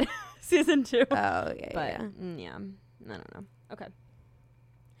seen it yet. Season 2. Oh yeah, But yeah. yeah, I don't know. Okay.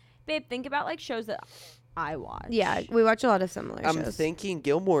 Babe, think about like shows that I watch. Yeah, we watch a lot of similar I'm shows. thinking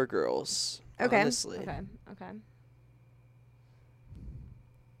Gilmore Girls. Okay. Honestly. Okay.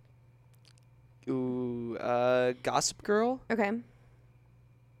 Ooh, Gossip Girl. Okay.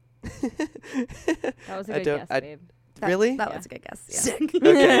 That was a I good don't- guess, I- babe. Really? That Yeah. was a good guess. Yeah. Sick.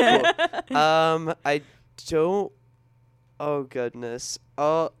 Okay, cool. I don't. Oh goodness.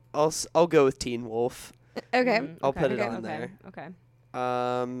 I'll go with Teen Wolf. Okay. Mhm, I'll put it okay, on okay, there. Okay.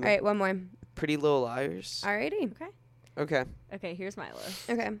 All right, one more. Pretty Little Liars. Alrighty. Okay. Okay, here's my list.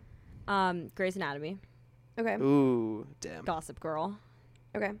 Okay. Grey's Anatomy, Okay. Ooh, damn. Gossip Girl,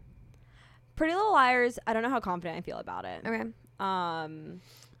 Okay. Pretty Little Liars. I don't know how confident I feel about it. Okay.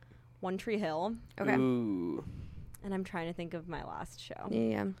 One Tree Hill, Okay. Ooh. and I'm trying to think of my last show.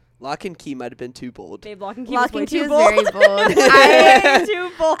 Yeah. Lock and Key might have been too bold. Babe, Lock and Key Lock was way and Key too is bold. very bold. Way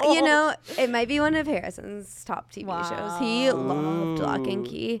too bold. You know, it might be one of Harrison's top TV shows. He loved Lock and Ooh.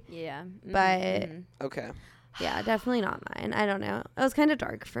 Key. Yeah. But- Okay. Yeah, definitely not mine. I don't know. It was kind of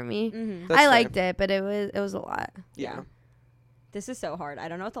dark for me. That's I fair. liked it, but it was a lot. Yeah. This is so hard. I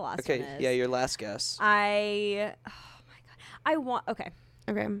don't know what the last Okay. one is. Yeah, your last guess. Oh my god. Okay.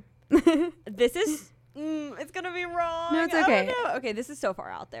 Okay. This is. It's gonna be wrong. No, it's I okay. don't know. Okay, this is so far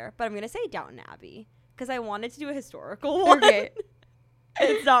out there, but I'm gonna say Downton Abbey because I wanted to do a historical one. Okay.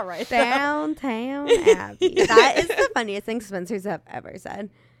 It's not right. Downtown Abbey. That is the funniest thing Spencer's have ever said.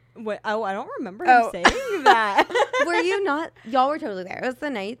 What? Oh, I don't remember him saying that. Were you not? Y'all were totally there. It was the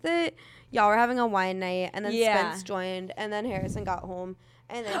night that y'all were having a wine night, and then Yeah. Spence joined, and then Harrison got home,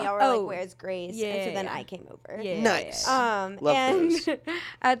 and then y'all were like, "Where's Grace?" Yeah, and so then yeah. I came over. Yeah. Nice. Love and those.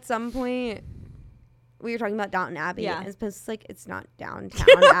 at some point we were talking about Downton Abbey, Yeah. and Spence was like, "It's not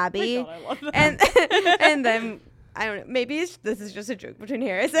downtown Abbey," Oh my God, I love that. and then. I don't know. Maybe this is just a joke between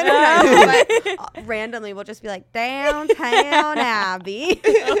Harrison and I, but randomly we'll just be like, Downtown Abbey.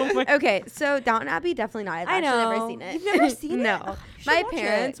 Oh my Okay, so Downton Abbey, definitely not. I've I actually never know. seen it. You've never seen it? No. Ugh, you should My watch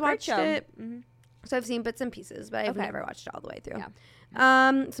parents it. Great watched show. it. Mhm. So I've seen bits and pieces, but I've Okay. never watched it all the way through.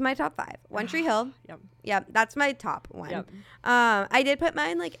 Yeah. So my top 5. One Tree Hill. Yep. Yep, that's my top one. Yep. I did put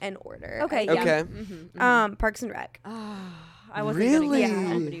mine like in order. Okay. I Yeah. Okay. Mm-hmm. Parks and Rec. I wasn't gonna Really? get a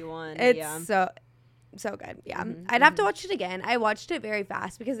comedy one. It's yeah. so good. Yeah. Mhm, I'd have to watch it again. I watched it very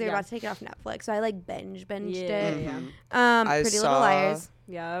fast because they were Yeah. about to take it off Netflix. So I like binged Yeah. it. Yeah. I Pretty saw Little Liars.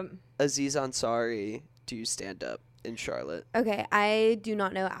 Yeah. Aziz Ansari do stand up in Charlotte. Okay, I do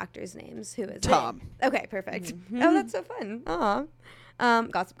not know actors' names. Who is Tom. it? Okay, perfect. Mhm. Oh, that's so fun. Aw.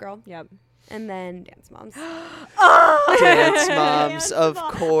 Gossip Girl. Yep. And then Dance Moms. Oh, Dance Moms, of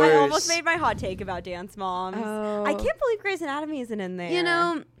I course. almost made my hot take about Dance Moms. Oh. I can't believe Grey's Anatomy isn't in there. You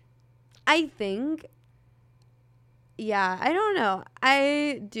know, I think. Yeah, I don't know.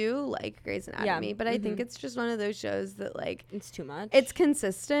 I do like Grey's Anatomy, but I think it's just one of those shows that like it's too much. it's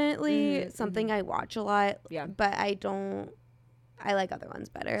consistently Mhm, something I watch a lot. Yeah. But I like other ones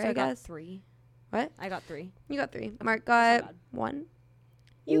better, So I got guess. 3. What? I got 3. You got 3. Mark That's got not bad. 1.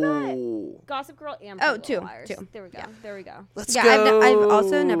 You got Ooh. Gossip Girl and Oh, Pretty Little 2, Liars. 2. There we go. Yeah. There we go. Let's Yeah, go. I've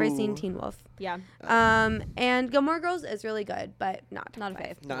also never seen Teen Wolf. Yeah. And Gilmore Girls is really good, but not top Not a 5.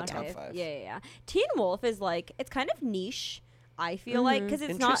 fave. Not a top fave. 5. Yeah. Teen Wolf is like it's kind of niche. I feel like because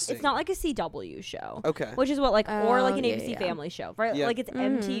it's Interesting. not like a CW show. Okay. Which is what like or like Oh, an yeah, ABC yeah. Family show, right? Yeah. Like it's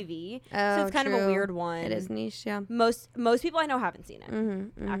MTV, so Oh, it's kind of a true. weird one. It is niche, yeah. Most people I know haven't seen it.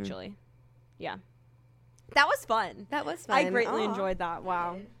 Mm-hmm, Actually, yeah, that was fun. That was fun. I greatly Aw. enjoyed that.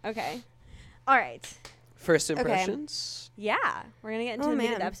 Wow. Okay. All right. First impressions. Yeah, we're gonna get into Oh, the meat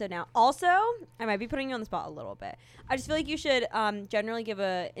of the man. episode now. Also, I might be putting you on the spot a little bit. I just feel like you should generally give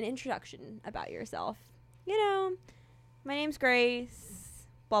an introduction about yourself. You know, my name's Grace.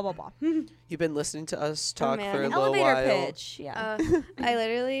 Blah blah blah. You've been listening to us talk man. for a An little Elevator while. pitch. Yeah. I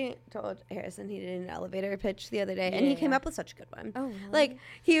literally told Harrison he did an elevator pitch the other day, and he Yeah. came up with such a good one. Oh, really? Like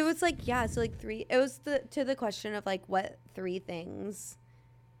he was like, yeah, so like 3. It was to the question of like what 3 things.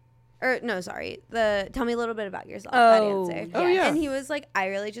 Or no, sorry. Tell me a little bit about yourself. That Oh, answer. Oh, yeah. And he was like, I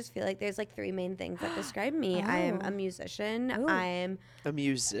really just feel like there's like 3 main things that describe me. I am Oh. a musician. Oh. I'm A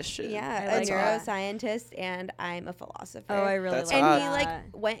musician. a like that. neuroscientist, and I'm a philosopher. Oh, I really That's like and hot. he that.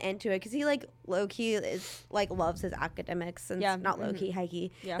 like went into it because he like low key is like loves his academics and Yeah, not low key, high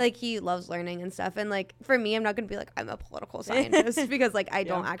key. Yeah. Like he loves learning and stuff. And like for me, I'm not gonna be like I'm a political scientist because like I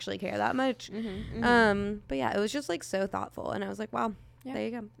don't actually care that much. But yeah, it was just like so thoughtful, and I was like, wow. Yeah. There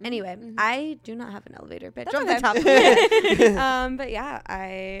you go. Anyway, I do not have an elevator pitch That's off the top of okay. my head. But yeah,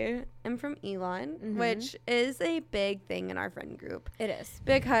 I am from Elon, which is a big thing in our friend group It is.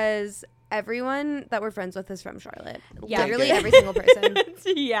 because everyone that we're friends with is from Charlotte. Yeah. Literally Okay. every single person.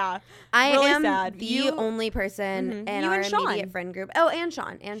 Yeah. I Really am sad. the You- only person in You our and Sean. immediate friend group. Oh, and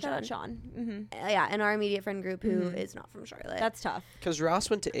Sean. And Shout Sean. out Sean. Yeah, in our immediate friend group who is not from Charlotte. That's tough. Because Ross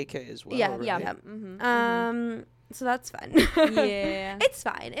went to AK as well. yeah, right? yeah. So that's fun. Yeah. It's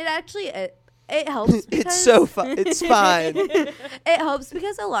fine. It actually it helps. It's so fun. It's fine. It helps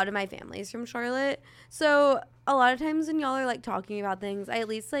because a lot of my family is from Charlotte. So a lot of times when y'all are like talking about things, I at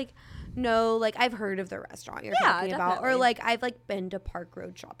least like know like I've heard of the restaurant you're Yeah, talking about, or definitely. like I've like been to Park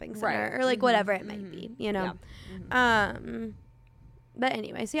Road Shopping Center, Right. or like whatever it might be, you know. But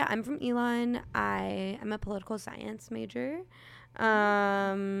anyway, so yeah, I'm from Elon. I am a political science major.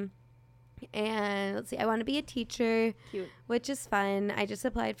 And let's see, I want to be a teacher, Cute. which is fun. I just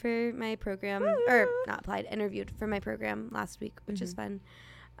applied for my program, or not applied, interviewed for my program last week, which is fun.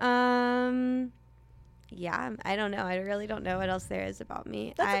 Yeah, I don't know. I really don't know what else there is about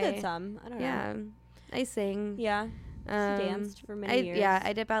me. That's a good sum. I don't know. Yeah, I sing. Yeah. She danced for many years. Yeah,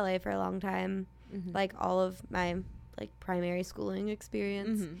 I did ballet for a long time, Mhm. like all of my like primary schooling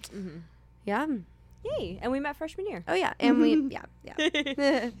experience. Mhm. Yeah. Yay. And we met freshman year. Oh, yeah. And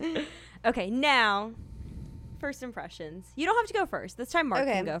yeah. Okay, now, first impressions. You don't have to go first. This time Mark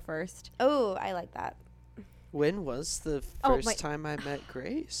can go first. Oh, I like that. When was the first time I met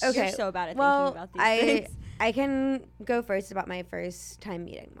Grace? Okay. You're so bad at Well, thinking about these things. I can go first about my first time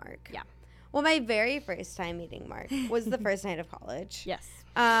meeting Mark. Yeah. Well, my very first time meeting Mark was the first night of college. Yes.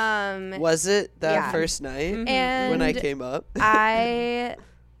 Was it that Yeah. first night And when I came up? I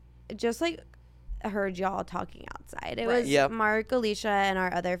just like heard y'all talking outside. It was Mark, Alicia, and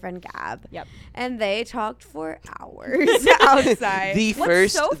our other friend Gab. Yep. And they talked for hours outside. The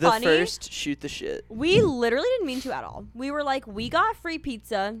What's so funny- first shoot the shit. We literally didn't mean to at all. We were like, we got free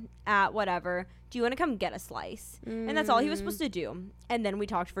pizza at whatever. Do you want to come get a slice? And that's all he was supposed to do. And then we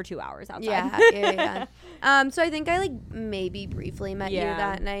talked for 2 hours outside. Yeah. So I think I like maybe briefly met you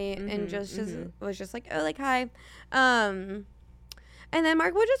that night and just was just like, oh, like, hi. And then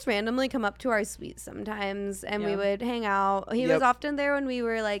Mark would just randomly come up to our suite sometimes and we would hang out. He was often there when we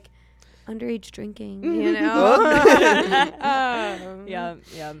were like underage drinking, you know?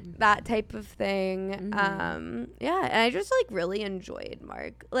 That type of thing. And I just like really enjoyed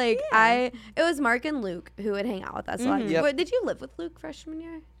Mark. Like it was Mark and Luke who would hang out with us a lot. What, did you live with Luke freshman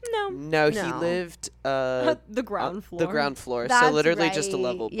year? No, he lived the ground floor. The ground floor. That's so literally just a right.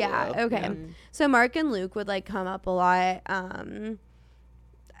 level below. Yeah, okay. So Mark and Luke would like come up a lot.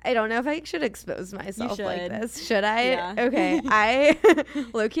 I don't know if I should expose myself like this. Should I? Yeah. Okay.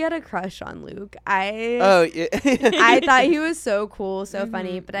 Loki had a crush on Luke. I thought he was so cool, so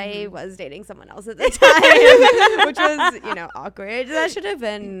funny, but I was dating someone else at the time, which was, awkward. That should have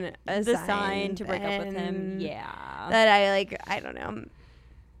been the sign to break up with him. Yeah. That I don't know.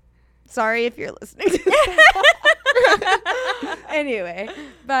 Sorry if you're listening to this. Anyway,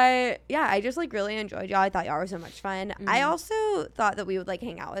 but yeah, I just like really enjoyed y'all. I thought y'all were so much fun. I also thought that we would like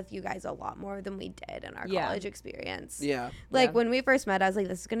hang out with you guys a lot more than we did in our college experience. Yeah. Like when we first met, I was like,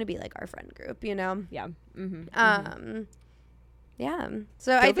 this is gonna be like our friend group, you know? Yeah. Yeah.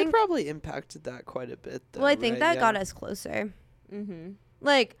 So COVID I think probably impacted that quite a bit. Though, well, I think that got us closer.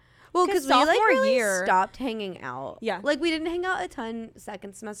 Like. Well, because we like really stopped hanging out. Yeah. Like we didn't hang out a ton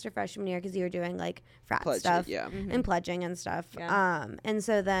second semester freshman year because you were doing like frat stuff and pledging and stuff. Yeah. And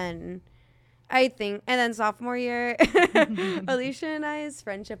so then I think, and then sophomore year, Alicia and I's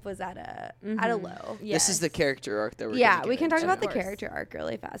friendship was at a low. Yes. This is the character arc that we're we can talk about the character arc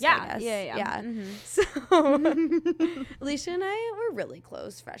really fast. I guess. Yeah. So Alicia and I were really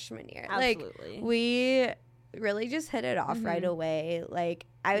close freshman year. Absolutely. Like we really just hit it off right away. Like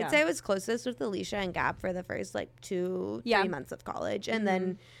I would say I was closest with Alicia and Gab for the first like 2-3 months of college, and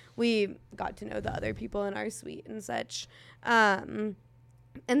then we got to know the other people in our suite and such. And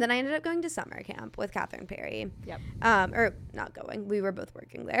then I ended up going to summer camp with Catherine Perry. Or not going. We were both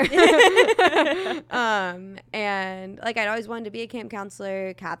working there. And like I'd always wanted to be a camp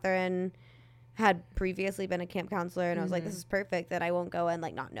counselor. Catherine had previously been a camp counselor, and I was like, this is perfect that I won't go in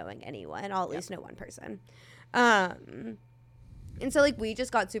like not knowing anyone. I'll at least know one person. And so like we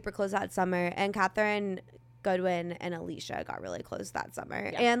just got super close that summer, and Catherine, Goodwin, and Alicia got really close that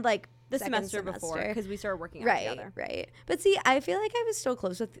summer. And like the semester before, because we started working out together. Right. But see, I feel like I was still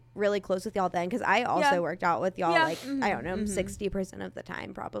really close with y'all then, because I also worked out with y'all like I don't know 60% of the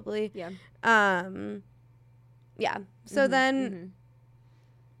time probably. So then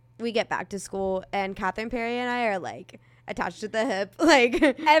we get back to school, and Catherine Perry and I are like attached to the hip. Like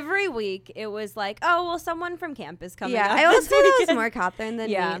every week it was like, oh well, someone from camp is coming up. I also thought it was more Catherine than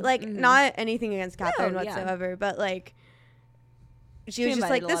me. Like not anything against Catherine whatsoever, but like she was just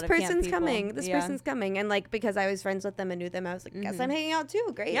like, this person's coming, this person's coming, and like because I was friends with them and knew them, I was like, guess I'm hanging out too.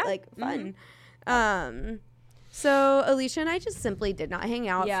 Great. Like fun. So Alicia and I just simply did not hang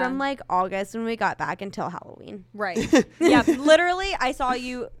out from like August when we got back until Halloween. Right. Literally I saw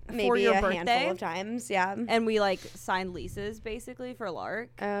you maybe for your birthday handful of times. And we like signed leases basically for Lark.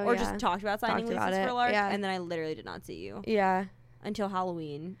 Or just talked about signing leases for Lark. And then I literally did not see you. Until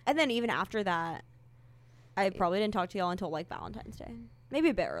Halloween. And then even after that, I probably didn't talk to y'all until like Valentine's Day. Maybe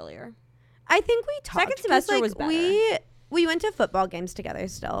a bit earlier. I think we talked. Second semester was better. We went to football games together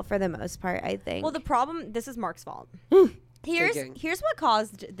still for the most part, I think. Well, the problem, this is Mark's fault. Here's what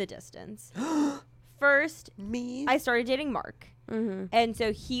caused the distance. First, I started dating Mark. And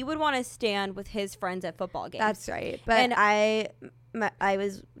so he would want to stand with his friends at football games. That's right. But and I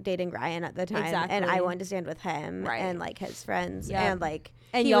was dating Ryan at the time. And I wanted to stand with him and like his friends. And like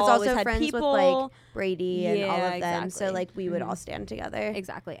And he y'all was always also had friends people. with like Brady and all Yeah, of them. So exactly. like we would all stand together.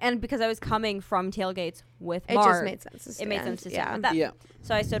 Exactly. And because I was coming from tailgates with It Mark, just made sense. To it made sense to stand with them. Yeah.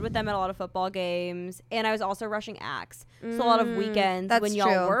 So I stood with them at a lot of football games, and I was also rushing acts. So a lot of weekends That's when y'all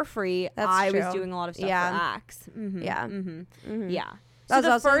true. were free, That's I was true. doing a lot of stuff Yeah. for acts. Yeah. Yeah. That So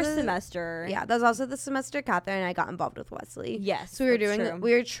was the also first the- semester. Yeah, that was also the semester Catherine and I got involved with Wesley. Yes. So we were that's doing, true.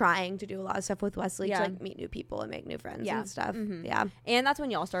 we were trying to do a lot of stuff with Wesley Yeah. to like meet new people and make new friends Yeah. and stuff. Mhm. Yeah, And that's when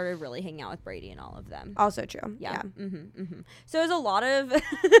y'all started really hanging out with Brady and all of them. also true. Yeah. Yeah, So it was a lot of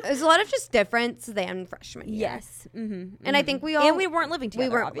there's a lot of just difference than freshman year. yes. And I think we all and we weren't living together.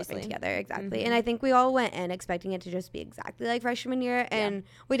 we weren't obviously. living together exactly, and I think we all went in expecting it to just be exactly like freshman year, and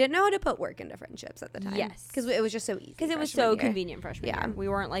we didn't know how to put work into friendships at the time. Yes. because it was just so easy. Because it was freshman so year. convenient freshman Yeah. year. We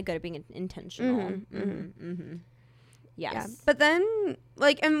weren't like good at being intentional. Yes. Yeah, but then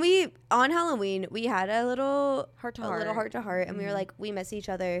like, and we on Halloween we had a little Heart to a heart. little heart to heart, and we were like, we miss each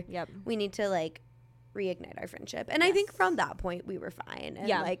other. Yep. We need to like reignite our friendship, and I think Yes. from that point we were fine, and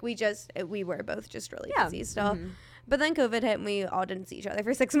Yeah. like we were both just really Yeah. busy still. But then COVID hit and we all didn't see each other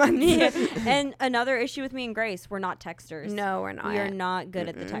for 6 months. And another issue with me and Grace, we're not texters. No, we're not. We are not good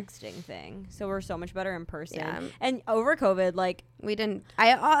at the texting thing. So we're so much better in person. Yeah. And over COVID, like We didn't.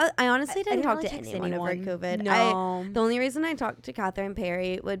 I honestly didn't talk really to text anyone over anyone. COVID. No. The only reason I talked to Catherine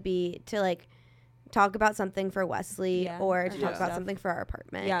Perry would be to like talk about something for Wesley Yeah, or or to do talk about stuff. something for our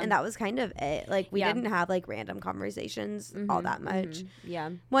apartment. Yeah. And that was kind of it. Like we Yeah. didn't have like random conversations all that much. Yeah.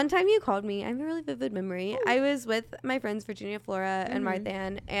 One time you called me. I have a really vivid memory. I was with my friends Virginia Flora and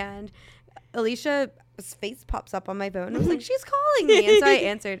Marthan, and Alicia's face pops up on my phone. I was like, she's calling me. And so I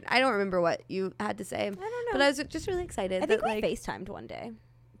answered. I don't remember what you had to say. I don't know. But I was just really excited. I think that, we like, FaceTimed one day.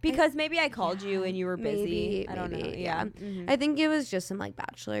 Because maybe I called you and you were busy. maybe, I don't know. maybe, Yeah. I think it was just some like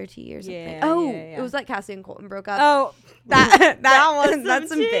bachelor tea or something. Yeah, Oh, yeah. it was like Cassie and Colton broke up. Oh, that was that's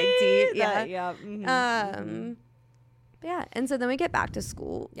some big tea. Yeah. Yeah. Yeah. And so then we get back to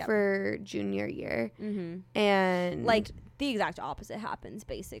school Yep. for junior year, and Like the exact opposite happens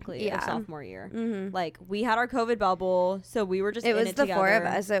basically Yeah. of sophomore year. Mhm. Like we had our COVID bubble, so we were just it in was it the together. 4 of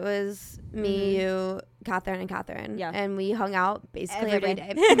us. It was me, you, Catherine, and Catherine. Yeah. And we hung out basically Every every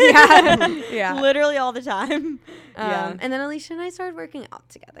day. day. yeah. Yeah. Literally all the time. Yeah. And then Alicia and I started working out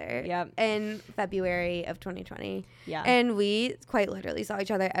together. Yep. In February of 2020. Yeah. And we quite literally saw each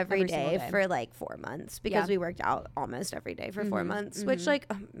other every single day day. for like 4 months because Yeah. we worked out almost every day for 4 months, which like,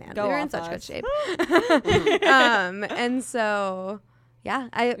 oh man, Go we were in off such good us. shape. And so, yeah,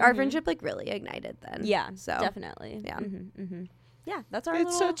 our friendship like really ignited then. Yeah. So definitely. yeah. Yeah. That's our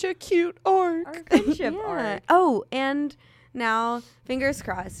It's little such a cute arc. our friendship Yeah. arc. Oh, and now fingers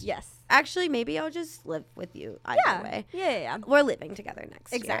crossed. Yes. Actually, maybe I'll just live with you either Yeah. way. Yeah. We're living together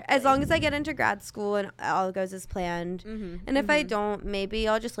next year. Exactly. As long as I get into grad school and all goes as planned. And if I don't, maybe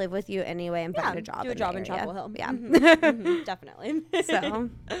I'll just live with you anyway and find a job. Do a in job the in area. Chapel Hill. Yeah. Definitely. So,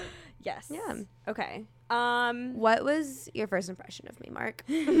 yes. Yeah. Okay. what was your first impression of me, Mark?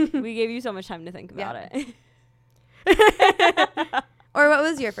 We gave you so much time to think about it. Or what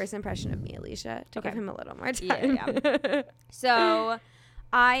was your first impression of me, Alicia? To Okay. give him a little more time. Yeah. So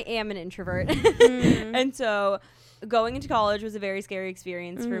I am an introvert. And so going into college was a very scary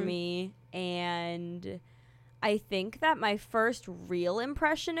experience for me. And I think that my first real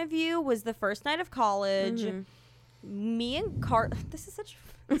impression of you was the first night of college. Me and this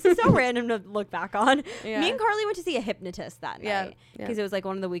is so random to look back on. Yeah. Me and Carly went to see a hypnotist that Yeah. night because it was like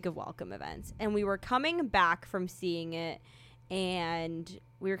one of the week of welcome events. And we were coming back from seeing it, and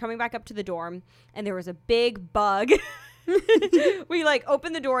we were coming back up to the dorm, and there was a big bug. We like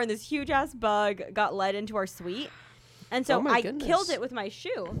opened the door, and this huge ass bug got led into our suite. And so Oh my I goodness. killed it with my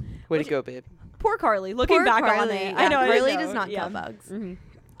shoe. Way to go, babe. Poor Carly, looking Poor back on Carly. it. Yeah, I know. Carly does not kill yeah. bugs.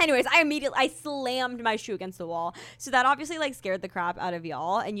 Anyways, I slammed my shoe against the wall. So that obviously like scared the crap out of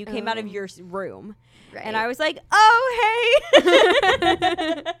y'all, and you came out of your room. Right. And I was like, "Oh,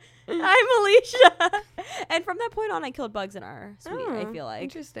 hey. I'm Alicia." And from that point on, I killed bugs in our suite, I feel like.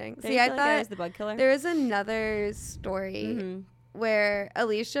 Interesting. Did See, you I feel like I thought was the bug killer. there was another story where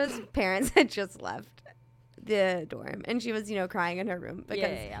Alicia's parents had just left the dorm, and she was, crying in her room because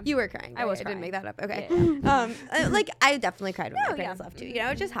yeah. you were crying. I was right? I didn't make that up. Okay. Yeah. Like I definitely cried when my No, parents yeah. left too.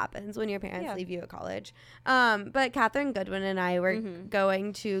 It just happens when your parents Yeah. leave you at college. But Catherine Goodwin and I were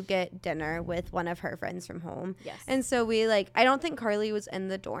going to get dinner with one of her friends from home. Yes. And so we I don't think Carly was in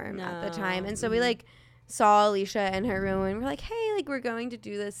the dorm at the time, No. and so we saw Alicia in her room, and we're like, hey, we're going to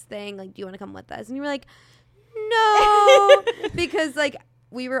do this thing. Do you want to come with us? And you were like, no, because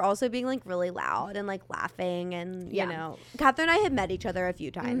we were also being really loud and laughing, and you know, Catherine and I had met each other a few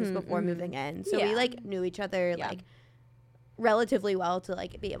times before moving in, so we Yeah. knew each other Yeah. relatively well to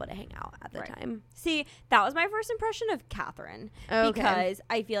like be able to hang out at the time. See, that was my first impression of Catherine because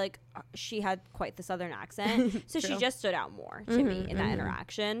I feel like she had quite the Southern accent, so she just stood out more to me in that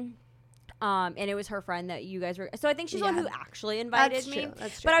interaction. And it was her friend that you guys were. So I think she's the one who actually invited me.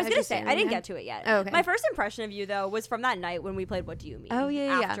 That's true. But I was gonna say I didn't get to it yet. Oh, okay. My first impression of you though was from that night when we played What Do You Mean? Oh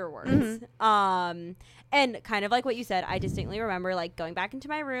yeah. Afterwards. And kind of like what you said, I distinctly remember like going back into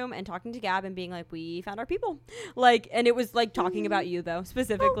my room and talking to Gab and being like, we found our people. Like, and it was like talking about you though,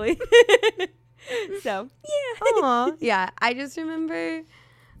 specifically. So, yeah. Aww. Yeah. I just remember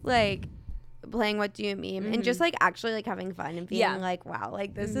like playing What Do You Mean and just like actually like having fun and being like, wow,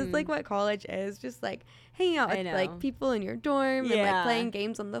 like this is like what college is. Just like hanging out with like people in your dorm and like playing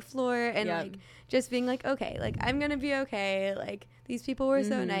games on the floor and like just being like, okay, like I'm going to be okay. Like these people were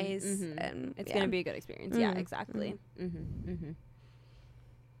so nice and it's going to be a good experience. Yeah, exactly. Is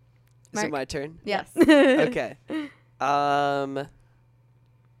it my turn? Yes. Okay.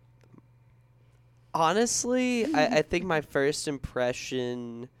 Honestly, I think my first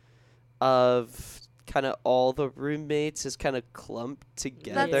impression of kind of all the roommates is kind of clumped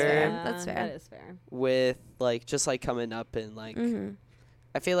together. That's fair. That is fair. With like just like coming up and like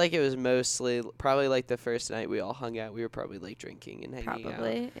I feel like it was mostly probably like the first night we all hung out, we were probably like drinking and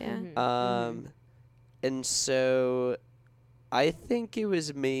hanging out. And so I think it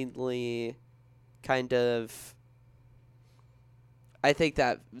was mainly kind of I think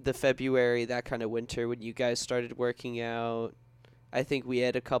that the February, that kind of winter when you guys started working out, I think we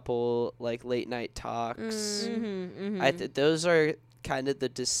had a couple like late night talks. Those are kind of the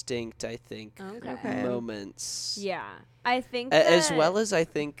distinct, I think, moments. Yeah, I think as well as I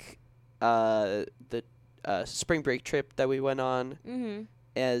think the spring break trip that we went on,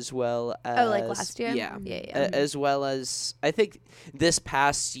 as well as like last year. Yeah. As well as I think this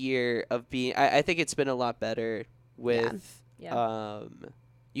past year of being, I think it's been a lot better with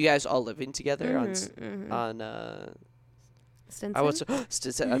you guys all living together on Stinson? I was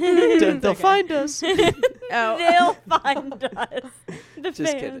Stinson. They'll find us. They'll find us.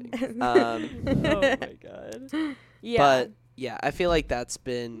 Just kidding. Oh my god. Yeah. But yeah, I feel like that's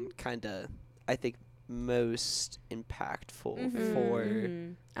been kind of, I think, most impactful for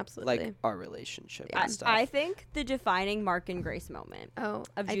absolutely like our relationship and stuff. I think the defining Mark and Grace moment of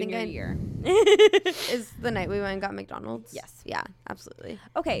junior year is the night we went and got McDonald's. Yes. Yeah, absolutely.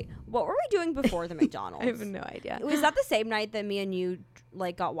 Okay, what were we doing before the McDonald's? I have no idea. Was that the same night that me and you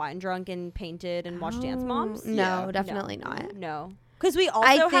like got wine drunk and painted and watched Dance Moms? No, definitely not. No. Because we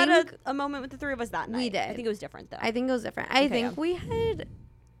also had a moment with the three of us that night. We did. I think it was different though. I think it was different. I think we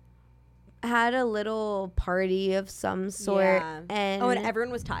had a little party of some sort and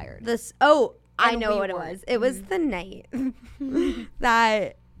everyone was tired. I know what it was. It was the night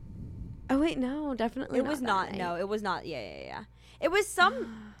that definitely it was not. No, it was not. Yeah. It was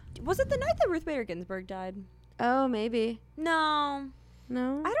some was it the night that Ruth Bader Ginsburg died? Oh, maybe. No.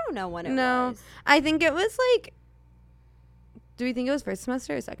 I don't know when it was. I think it was like, do we think it was first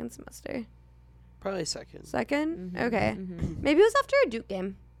semester or second semester? Probably second. Second? Okay. Maybe it was after a Duke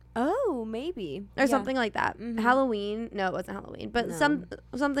game. Oh, maybe. Or something like that. Halloween. No, it wasn't Halloween, but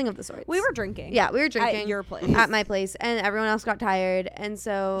something of the sort. We were drinking. Yeah, we were drinking. At your place. At my place. And everyone else got tired. And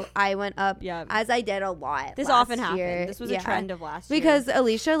so I went up, as I did a lot This last often year. happened. This was a trend of last year. Because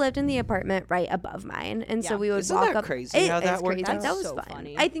Alicia lived in the apartment right above mine. And so we would Isn't walk that up. crazy how that worked out? That was so fun.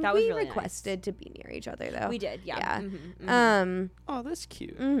 funny. I think that was we really requested to be near each other, though. We did, yeah. Oh, that's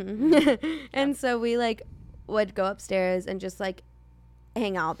cute. And so we like would go upstairs and just like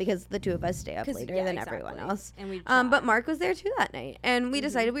hang out because the two of us stay up later than everyone else. And we but Mark was there too that night, and we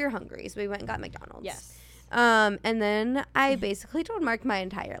decided we were hungry, so we went and got McDonald's. Yes. And then I basically told Mark my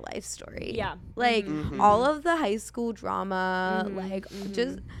entire life story. Yeah. Like all of the high school drama,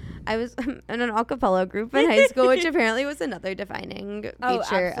 just I was in an a cappella group in high school, which apparently was another defining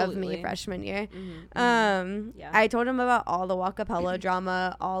feature of me freshman year. I told him about all the a cappella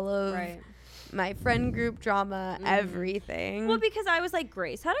drama, all of my friend group drama, everything. Well, because I was like,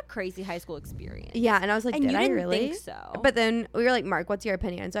 Grace had a crazy high school experience. Yeah, and I was like, and did you I didn't really? think so. But then we were like, Mark, what's your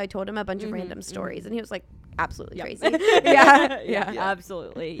opinion? So I told him a bunch of random stories, and he was like, absolutely crazy. yeah,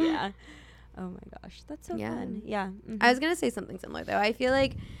 absolutely, yeah. Oh my gosh, that's so fun. Yeah. I was gonna say something similar though. I feel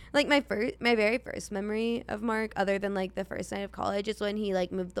like my very first memory of Mark, other than like the first night of college, is when he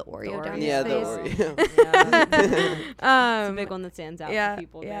like moved the Oreo down his face. The Oreo. It's a big one that stands out for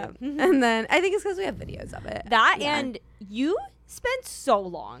people. Yeah. And then I think it's because we have videos of it. And you spent so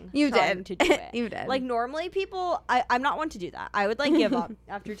long trying to do it. You did. Like normally people, I'm not one to do that. I would like give up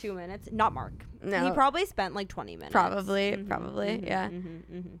after 2 minutes. Not Mark. No. He probably spent like 20 minutes. Probably, yeah.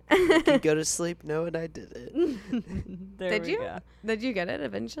 I could go to sleep knowing I did it. Did you? Did you get it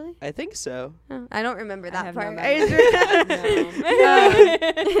eventually? I think so. Oh, I don't remember that part. No.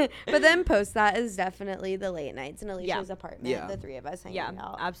 But then post that is definitely the late nights in Alicia's apartment. Yeah. The three of us hanging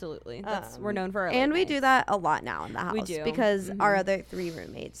out. Absolutely. We're known for our and late we do nights. that a lot now in the house. We do. Because our other three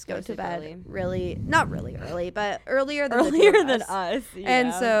roommates go to bed early. really, not really early, but earlier than us. Yeah.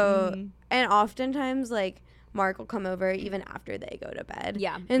 And so, and oftentimes like Mark will come over even after they go to bed.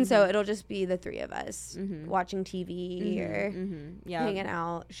 Yeah. And so it'll just be the three of us watching TV or hanging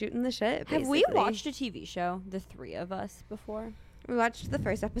out, shooting the shit. Have we basically. watched a TV show, the three of us, before? We watched the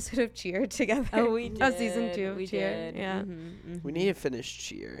first episode of Cheer together. Oh, we did. Oh, season 2 of We Cheer. did. Yeah. We need to finish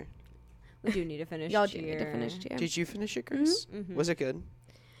Cheer. We do need to finish Y'all Cheer. do need to finish Cheer. Did you finish it, Grace? Was it good?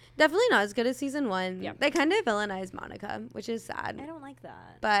 Definitely not as good as season 1. Yeah. They kind of villainized Monica, which is sad. I don't like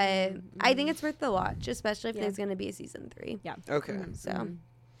that. But I think it's worth the watch, especially if Yeah. there's going to be a season 3. Yeah. Okay. So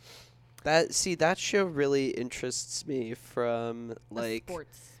That show really interests me from like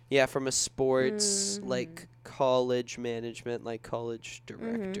Sports. from a sports like college management, like college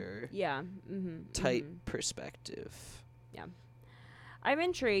director Yeah. type perspective. I'm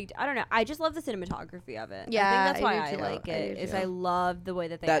intrigued. I don't know. I just love the cinematography of it. Yeah, I think that's why I I do too. like I it. do Is too. I love the way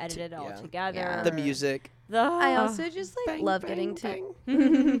that they That edited it all yeah. together. Yeah. The music. I also just like Bang, love bang, getting to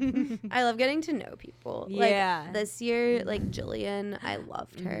bang. I love getting to know people. Yeah. Like this year, like Jillian, I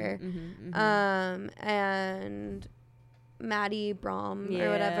loved her. And Maddie Brom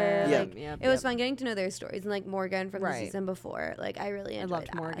or whatever. Yeah. Like it was fun getting to know their stories, and like Morgan from the Right. season before. Like I really enjoyed loved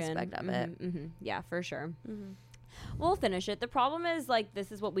that Morgan. aspect of it. Yeah, for sure. We'll finish it. The problem is like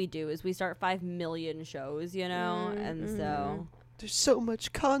this is what we do is we start 5 million shows, you know, and so There's so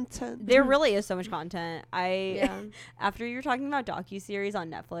much content. there really is so much content. Yeah. After you were talking about docuseries on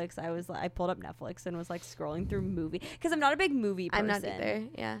Netflix, I pulled up Netflix and was like scrolling through movie because I'm not a big movie person. I'm not either.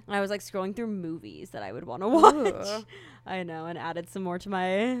 Yeah. And I was like scrolling through movies that I would want to watch. Ooh. I know, and added some more to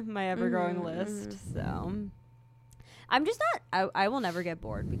my ever growing list. So I'm just not. I will never get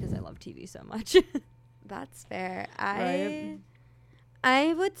bored because I love TV so much. That's fair. Right.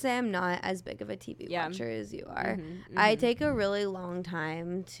 I would say I'm not as big of a TV Yeah. watcher as you are. I take a really long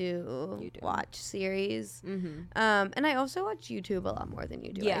time to watch series. And I also watch YouTube a lot more than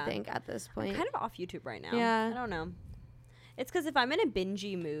you do, I think, at this point. I'm kind of off YouTube right now. Yeah. I don't know. It's because if I'm in a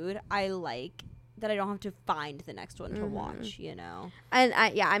bingey mood, I like that I don't have to find the next one to watch, you know? And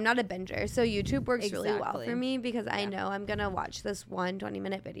I'm not a binger. So YouTube works really well Exactly. for me because I know I'm going to watch this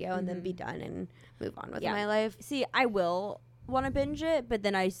 20-minute video and then be done and move on with my life. See, I will want to binge it, but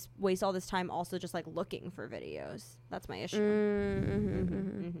then I waste all this time also just like looking for videos. That's my issue.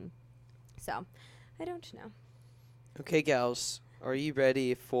 So, I don't know. Okay, gals, are you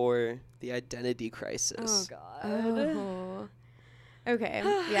ready for the identity crisis? Oh, God. Oh. Okay.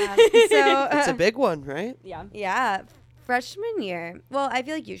 Yeah. So It's a big one, right? Yeah. yeah, freshman year. Well, I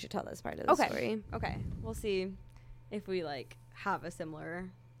feel like you should tell this part of the story. Okay. We'll see if we like have a similar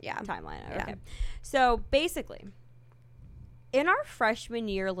Yeah. timeline. Yeah. Okay. So basically, in our freshman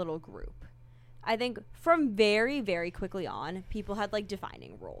year little group, I think from very, very quickly on, people had like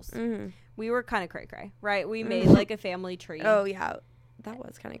defining roles. We were kind of cray-cray, right? We made like a family tree. Oh yeah, that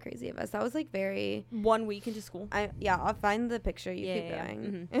was kind of crazy of us. That was like very 1 week into school. I'll find the picture. You keep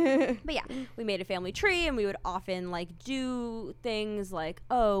going. But yeah, we made a family tree, and we would often like do things like,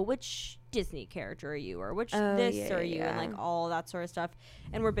 oh, which Disney character are you, or which this are you, and like all that sort of stuff.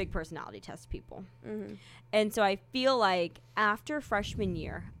 And we're big personality test people. And so I feel like after freshman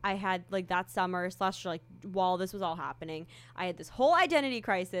year, I had like that summer / like while this was all happening, I had this whole identity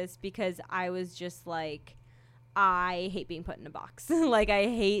crisis because I was just like, I hate being put in a box. Like I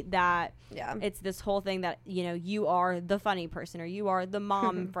hate that it's this whole thing that, you know, you are the funny person, or you are the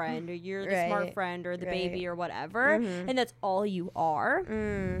mom friend, or you're the smart friend, or the baby, or whatever. And that's all you are.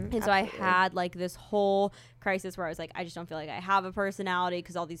 And so I had like this whole crisis where I was like, I just don't feel like I have a personality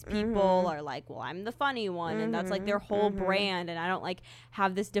because all these people are like, well, I'm the funny one. And that's like their whole brand. And I don't like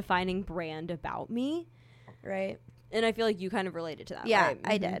have this defining brand about me. Right. And I feel like you kind of related to that. Yeah, right?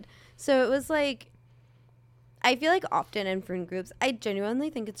 I did. So it was like, I feel like often in friend groups, I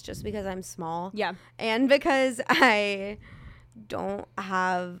genuinely think it's just because I'm small. Yeah. And because I don't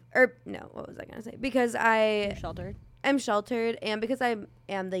have, or no, what was I going to say? Because You're sheltered. I'm sheltered, and because I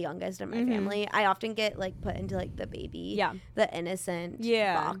am the youngest in my family, I often get like put into like the baby, the innocent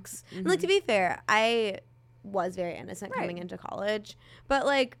box. And like, to be fair, I was very innocent coming into college, but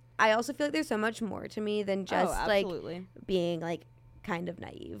like, I also feel like there's so much more to me than just like being like kind of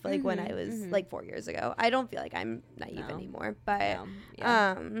naive, like when I was like 4 years ago. I don't feel like I'm naive anymore, but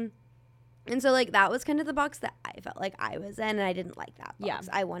And so, like, that was kind of the box that I felt like I was in, and I didn't like that box.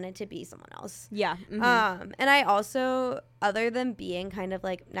 Yeah. I wanted to be someone else. Yeah. And I also, other than being kind of,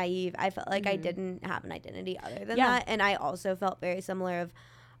 like, naive, I felt like I didn't have an identity other than that. And I also felt very similar of,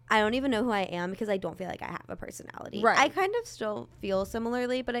 I don't even know who I am because I don't feel like I have a personality. Right. I kind of still feel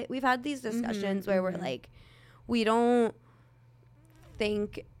similarly, but we've had these discussions where we're like, we think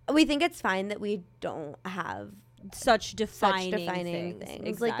it's fine that we don't have such defining things.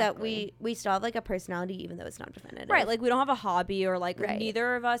 Exactly. Like that we still have like a personality even though it's not definitive. Right, like we don't have a hobby or like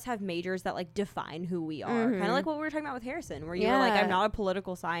neither of us have majors that like define who we are. Kind of like what we were talking about with Harrison, where you were like, I'm not a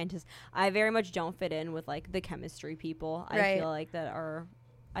political scientist. I very much don't fit in with like the chemistry people. I feel like that are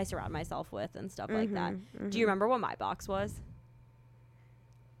I surround myself with and stuff like that. Do you remember what my box was?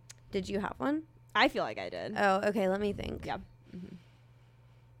 Did you have one? I feel like I did. Oh, okay, let me think. Yeah.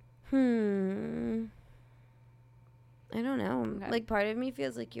 I don't know. Okay. Like, part of me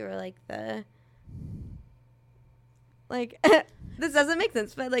feels like you were like the, like, this doesn't make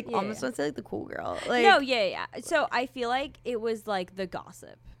sense, but like almost want to say like the cool girl. Like, no, yeah. So I feel like it was like the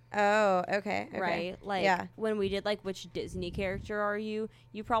gossip. Oh, okay. Right? Like, when we did like which Disney character are you?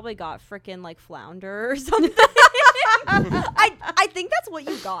 You probably got freaking like Flounder or something. I think that's what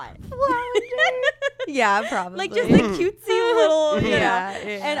you got. Flounder. Yeah, probably. Like just the cutesy little, you know.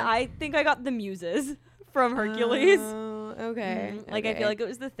 And I think I got the Muses from Hercules. Okay. Like I feel like it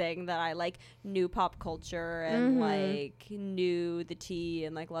was the thing that I like knew pop culture and like knew the tea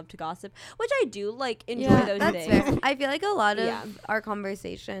and like loved to gossip, which I do like enjoy those things. Fair. I feel like a lot of our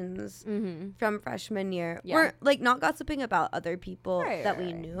conversations from freshman year were like not gossiping about other people that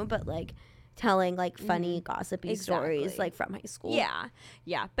we knew, but like telling like funny gossipy stories like from high school.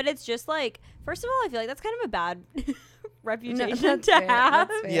 Yeah. But it's just like, first of all, I feel like that's kind of a bad reputation to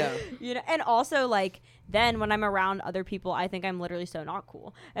have. Yeah. You know, and also like then when I'm around other people, I think I'm literally so not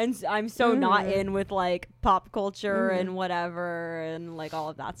cool. And I'm so not in with like pop culture and whatever and like all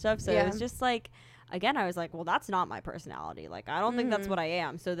of that stuff. So it was just like, again, I was like, well, that's not my personality. Like, I don't think that's what I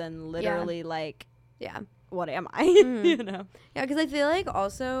am. So then literally like, what am I? You know? Yeah, because I feel like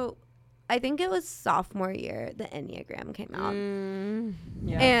also, I think it was sophomore year the Enneagram came out.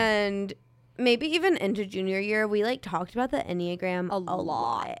 And maybe even into junior year, we like talked about the Enneagram a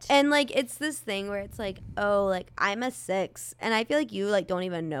lot. And like it's this thing where it's like, oh, like I'm a 6, and I feel like you like don't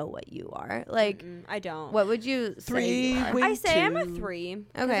even know what you are. Like I don't. What would you say? I say I'm a 3.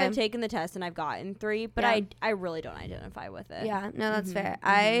 Okay. I've taken the test and I've gotten 3, but I really don't identify with it. Yeah, no, that's fair.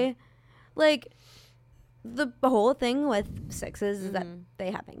 I like the whole thing with 6s is that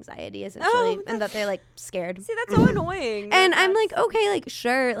they have anxiety essentially and that they're like scared. See, that's so annoying. And I'm like, okay, like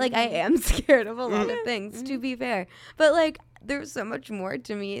sure, like I am scared of a lot of things to be fair, but like there's so much more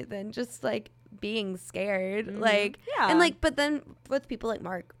to me than just like being scared. Like and like, but then with people like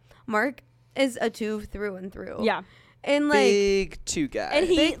Mark is a 2 through and through. Yeah. And like big 2 guy. And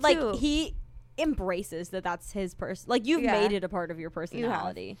he like he embraces that's his person. Like you've made it a part of your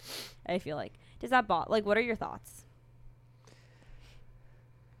personality. I feel like. Does that like what are your thoughts?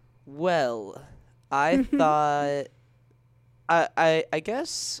 Well, I thought I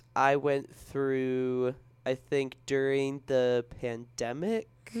guess I went through, I think during the pandemic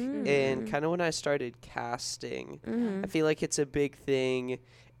and kind of when I started casting. I feel like it's a big thing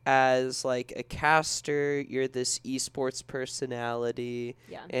as like a caster. You're this esports personality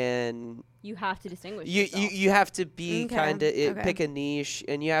and you have to distinguish yourself. You have to be kind of pick a niche,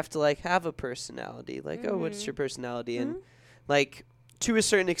 and you have to like have a personality. Like, oh, what's your personality? And like to a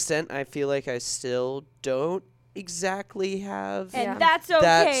certain extent, I feel like I still don't exactly have. And that's okay,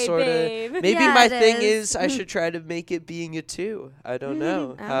 that sort babe. Maybe my thing is I should try to make it being a 2. I don't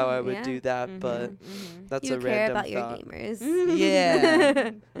know how I would do that, but that's a random thought. You care about your gamers.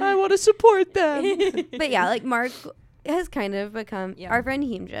 Yeah. I want to support them. But yeah, like Mark has kind of become our friend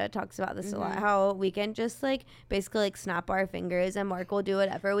Himja talks about this a lot, how we can just like basically like snap our fingers and Mark will do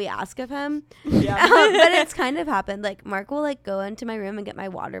whatever we ask of him. But it's kind of happened. Like Mark will like go into my room and get my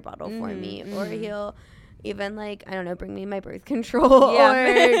water bottle for me, or he'll even like, I don't know, bring me my birth control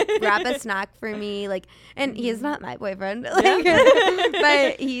or grab a snack for me. Like, and he's not my boyfriend, like,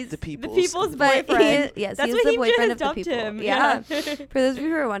 but he's the people's boyfriend. He's what the boyfriend of the people. Him. Yeah. For those of you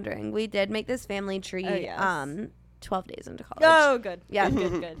who are wondering, we did make this family tree 12 days into college. Oh, good. Yeah.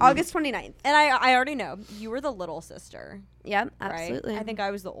 Good. August 29th. And I already know you were the little sister. Yep, absolutely. Right? I think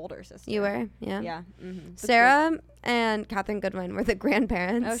I was the older sister. You were, yeah. Yeah. Mm-hmm. Sarah and Catherine Goodwin were the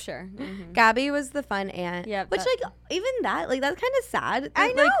grandparents. Oh, sure. Mm-hmm. Gabby was the fun aunt. Yeah. Which, like, even that, like, that's kind of sad. That,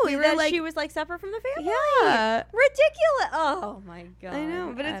 I know. Like, we were, that like, she was, like, separate from the family. Yeah. Ridiculous. Oh, my God. I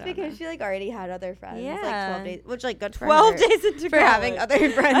know. But it's because she, like, already had other friends. Yeah. Like, 12 days. Which, like, good for 12 her days into for having other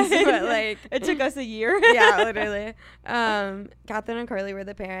friends. But, like. It took us a year. Yeah, literally. Catherine and Carly were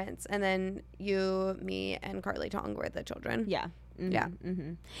the parents. And then you, me, and Carly Tong were the children. Yeah. Mm-hmm, yeah.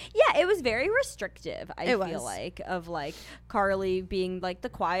 Mm-hmm. Yeah, it was very restrictive, I feel like, of like Carly being like the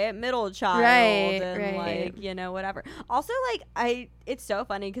quiet middle child and like, you know, whatever. Also, like, it's so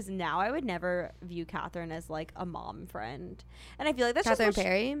funny because now I would never view Catherine as like a mom friend. And I feel like that's Catherine just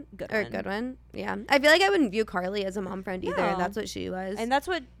Perry Goodwin. or Goodwin. Yeah. I feel like I wouldn't view Carly as a mom friend either. And that's what she was. And that's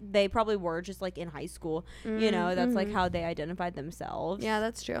what they probably were just like in high school. You know, that's like how they identified themselves. Yeah,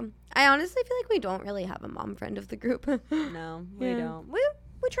 that's true. I honestly feel like we don't really have a mom friend of the group. No, we don't. We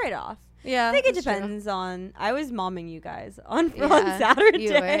trade off. Yeah, I think it depends on. I was momming you guys on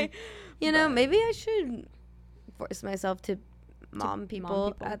Saturday. You know, maybe I should force myself to mom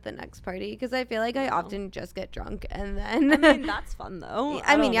people at the next party because I feel like I often just get drunk and then. I mean, that's fun though.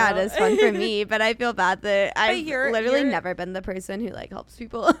 I mean, yeah, it is fun for me, but I feel bad that I've literally never been the person who like helps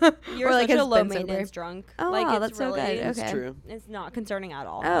people. You're or, like, such has a low been maintenance sober. drunk. Oh, like, wow, it's that's really, so good. It's okay. true. It's not concerning at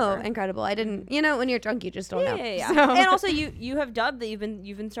all. Oh, ever. incredible! I didn't. You know, when you're drunk, you just don't know. Yeah. So. And also, you have dubbed that you've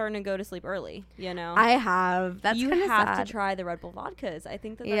been starting to go to sleep early. You know, I have. That's you have sad. To try the Red Bull vodkas. I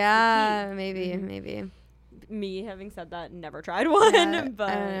think that's the key. Mm-hmm. maybe. Me having said that, never tried one. Yeah,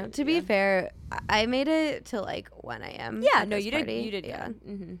 but to be fair, I made it to like 1 a.m. Yeah, no, you party. did. You did. Yeah.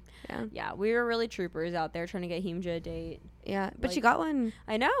 Mm-hmm. Yeah, we were really troopers out there trying to get Himja a date. Yeah, but like, you got one.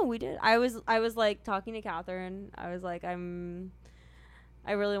 I know we did. I was like talking to Catherine. I was like,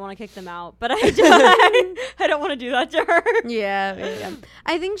 I really want to kick them out, but I don't want to do that to her. Yeah.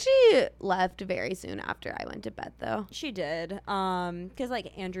 I think she left very soon after I went to bed, though. She did, because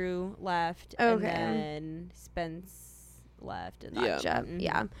like Andrew left, and then Spence left, and yeah,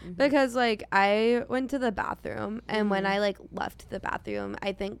 Mm-hmm. because like I went to the bathroom, and when I like left the bathroom,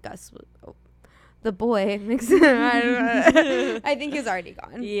 I think Gus. The boy, I think he's already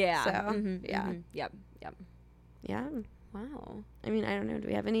gone. Yeah. So yeah. Yep. Yeah. Wow. I mean, I don't know. Do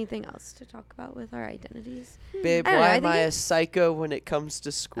we have anything else to talk about with our identities? Babe, why am I a psycho when it comes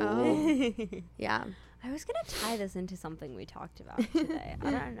to school? Oh. Yeah. I was going to tie this into something we talked about today.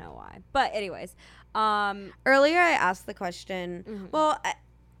 I don't know why. But anyways. Earlier I asked the question. Well,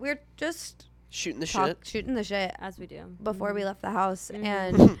 we're just... Shooting the shit. As we do. Before we left the house.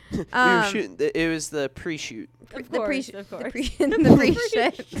 And we were shooting. It was the pre-shoot. Of course. The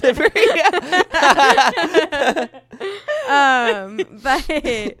pre-shit.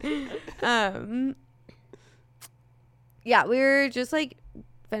 Yeah, we were just like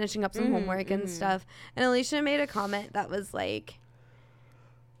finishing up some homework and stuff. And Alicia made a comment that was like,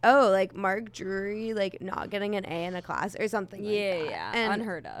 oh, like Mark Drury, like not getting an A in a class or something like that. Yeah, and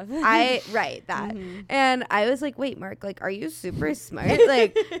unheard of. that. And I was like, wait, Mark, like, are you super smart?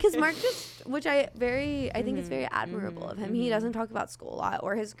 Like, because Mark just, which I think it's very admirable of him. He doesn't talk about school a lot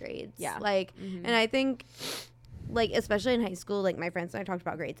or his grades. Yeah. Like, and I think, like, especially in high school, like, my friends and I talked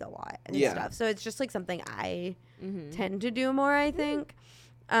about grades a lot and stuff. So it's just, like, something I tend to do more, I think.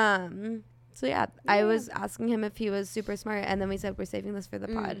 So yeah, I was asking him if he was super smart, and then we said we're saving this for the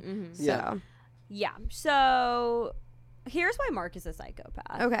pod. So yeah. So here's why Mark is a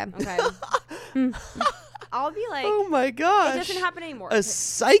psychopath. Okay. I'll be like, oh my gosh, it doesn't happen anymore. A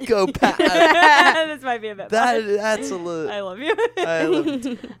psychopath. This might be a bit. That's a little. I love you. I love you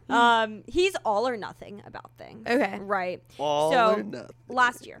too. He's all or nothing about things. Okay. Right. All or nothing.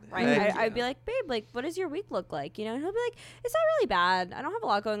 Last year, right? Heck I'd be like, babe, like, what does your week look like? You know, and he'll be like, it's not really bad. I don't have a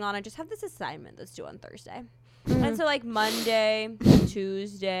lot going on. I just have this assignment that's due on Thursday. And so like Monday,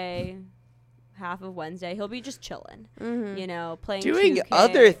 Tuesday, half of Wednesday, he'll be just chilling. You know, playing doing 2K.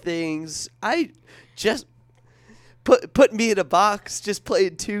 other things. I just put me in a box, just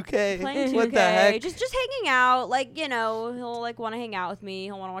playing 2K. Playing 2K, what the heck? just hanging out. Like, you know, he'll like want to hang out with me.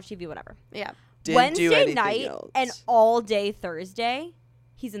 He'll want to watch TV, whatever. Yeah. Didn't do Wednesday anything night else. and all day Thursday,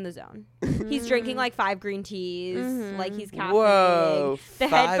 he's in the zone. He's drinking like 5 green teas, like he's caffeinating. Whoa, the 5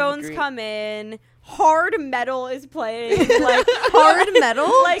 headphones green- come in. Hard metal is playing. Like Hard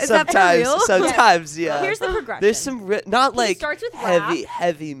metal? Like, is that for real? Sometimes, yeah. Here's the progression. There's some not He like starts with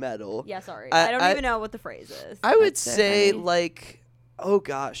heavy metal. Yeah, sorry. I I don't even know what the phrase is. I would That's so say funny. like, oh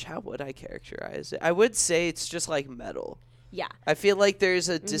gosh, how would I characterize it? I would say it's just like metal. Yeah. I feel like there's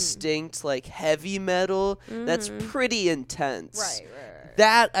a distinct like heavy metal that's pretty intense. Right.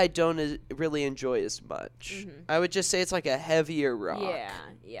 That I don't really enjoy as much. I would just say it's like a heavier rock.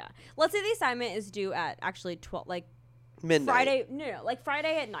 Yeah. Let's say the assignment is due at actually 12, like midnight. Friday. No, like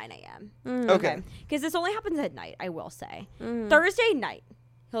Friday at 9 a.m. Okay. Because this only happens at night, I will say. Thursday night,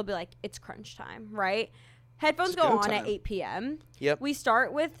 he'll be like, it's crunch time, right? Headphones go on at 8 p.m. Yep. We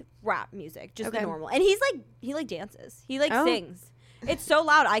start with rap music, just the normal. And he like dances. He like sings. It's so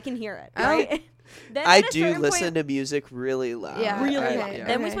loud, I can hear it, right? Then I do listen to music really loud. Yeah. Really loud. Okay.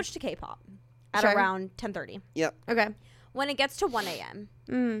 Then we switch to K-pop at around 10:30. Yep. Okay. When it gets to 1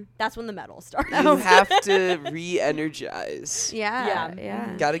 a.m., that's when the metal starts. You have to re-energize.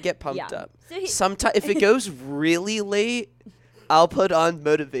 Yeah. Got to get pumped up. So Sometimes if it goes really late, I'll put on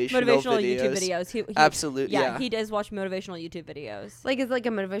motivational YouTube videos. He Absolutely. Yeah. He does watch motivational YouTube videos. Like, it's like a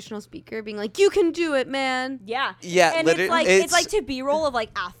motivational speaker being like, you can do it, man. Yeah. Yeah. And literally, it's like to B-roll of like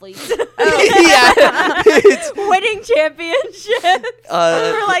athletes. Yeah. Winning championships.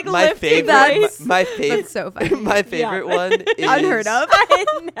 Or like my lifting favorite. weights. My favorite. That's so funny. My favorite one is Unheard of. I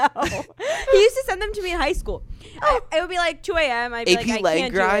know. He used to send them to me in high school. It would be like 2 a.m. I'd be AP like, I leg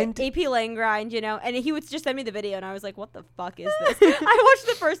can't grind? do it. AP leg grind, you know. And he would just send me the video, and I was like, what the fuck is this? I watched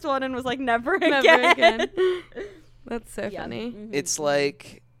the first one and was like, never again. That's so funny. It's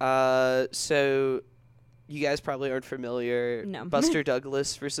like so. You guys probably aren't familiar. No. Buster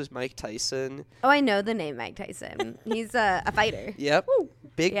Douglas versus Mike Tyson. Oh, I know the name Mike Tyson. He's a fighter. Yep.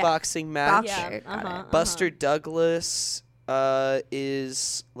 Big Yeah. boxing match. Boxer. Got it. Buster Douglas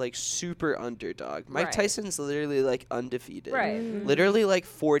is like super underdog. Mike Right. Tyson's literally like undefeated. Right. Literally like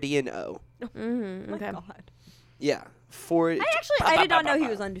 40-0. Okay. God. Yeah. I did not know he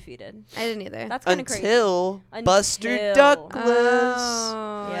was undefeated. I didn't either. That's kind of crazy. Until Buster Until- Douglas.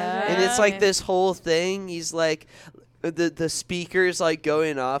 Yeah. And it's like this whole thing. He's like, the speaker's like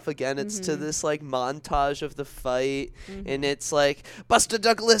going off again. It's to this like montage of the fight, and it's like Buster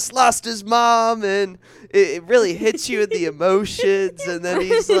Douglas lost his mom, and it really hits you in the emotions. And then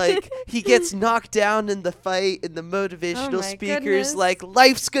he's like, he gets knocked down in the fight, and the motivational my speaker's goodness. like,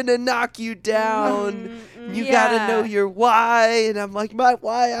 life's gonna knock you down. You gotta know your why. And I'm like, my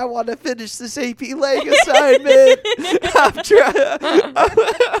why? I want to finish this AP leg assignment. I'm trying.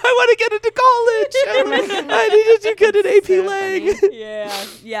 I want to get into college. I need to do good at AP So leg.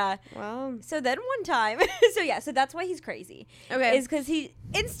 Yeah. Wow. So then one time, so that's why he's crazy. Okay. Is because he,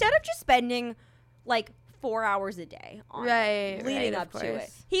 instead of just spending like 4 hours a day on it, leading up to it,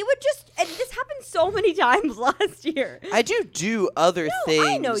 he would just, and this happened so many times last year. I do other things.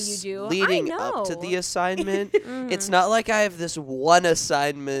 I know you do. Leading I up to know. the assignment. It's not like I have this one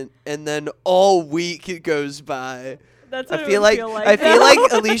assignment and then all week it goes by. That's I what feel it would like, feel I feel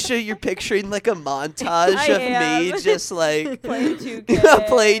like Alicia, you're picturing like a montage I of am. me just like playing 2K.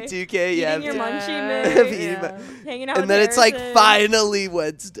 playing 2K, yeah. Eating your munchie Yeah. mix. Yeah. Hanging out And with then it's like Harrison. finally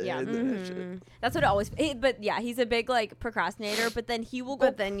Wednesday. Yeah. and then actually- That's what it always. But yeah, he's a big like procrastinator. But then he will go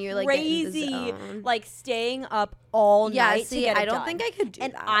But then you're, like, get in the crazy, zone. like staying up all Yeah, night. see, to get I it don't done. think I could do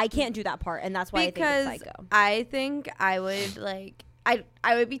and that. I can't do that part, and that's why Because I think it's psycho. I think I would like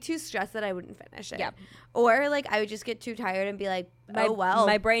I would be too stressed that I wouldn't finish it. Yeah. Or like I would just get too tired and be like, oh well.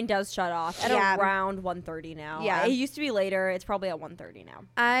 My brain does shut off at Yeah. around 1:30 now. Yeah. It used to be later. It's probably at 1:30 now.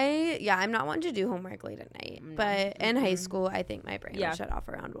 I'm not one to do homework late at night. But in high school I think my brain Yeah. would shut off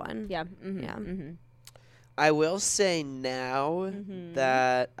around 1. Yeah. Yeah. I will say now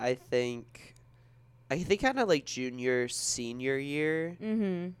that I think kind of like junior, senior year,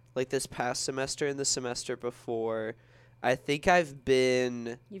 like this past semester and the semester before, I think I've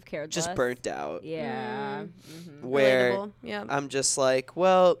been You've cared just less. burnt out. Yeah. Where Relatable. Yeah. I'm just like,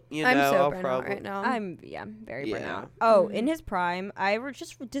 well, you know, I'm so I'll burnt out probably right now. I'm very burnt Yeah. out. Oh, in his prime, I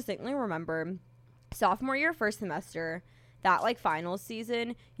just distinctly remember sophomore year, first semester, that like finals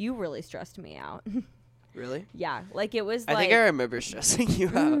season, you really stressed me out. Really? Yeah, like it was I like think I remember stressing you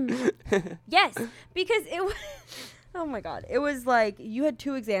out. yes, because it was oh my god, it was like you had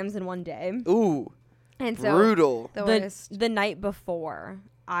 2 exams in one day. Ooh, And so brutal. The worst. the night before,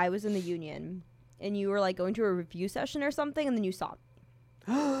 I was in the union and you were like going to a review session or something, and then you saw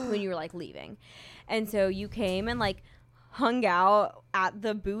me when you were like leaving. And so you came and like hung out at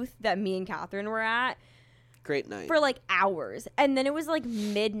the booth that me and Catherine were at Great night. for like hours. And then it was like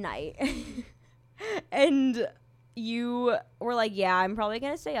midnight. And you were like, yeah, I'm probably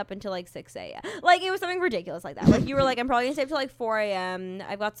going to stay up until like 6 a.m. Like, it was something ridiculous like that. Like, you were like, I'm probably going to stay up till like 4 a.m.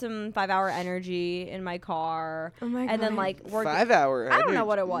 I've got some 5-hour energy in my car. Oh my And then God. like, we're 5 hour. I don't know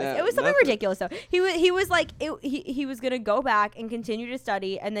what it was. No, It was something nothing. ridiculous though. He was like, he was going to go back and continue to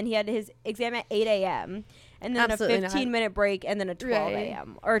study. And then he had his exam at 8 a.m. And then Absolutely a 15-minute break and then a 12 Right.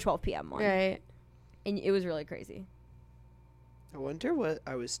 a.m. or a 12 p.m. one. Right. And it was really crazy. I wonder what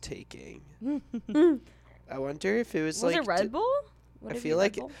I was taking. I wonder if it was like. Was it Red Bull? I feel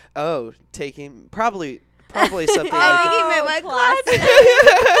like taking probably something like my class.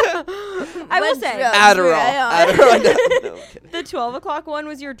 I will say Adderall. No, the 12 o'clock one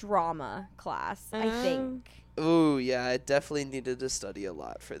was your drama class, I think. Ooh, yeah, I definitely needed to study a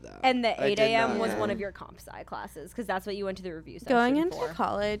lot for that. And the 8 a.m. was one of your comp sci classes because that's what you went to the review session Going into for.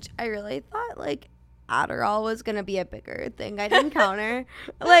 college, I really thought like Adderall was gonna be a bigger thing I'd encounter.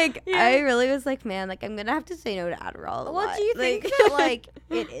 Like I really was like, man, like I'm gonna have to say no to Adderall a lot. Do you think that like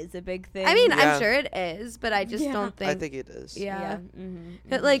it is a big thing? I mean, I'm sure it is, but I just don't think. I think it is. Yeah.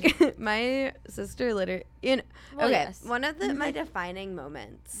 But like my sister literally, one of my defining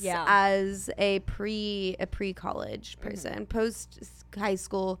moments as a pre-college person, post high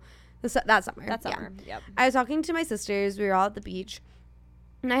school, that summer. Yep. I was talking to my sisters. We were all at the beach.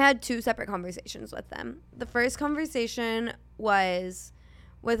 And I had 2 separate conversations with them. The first conversation was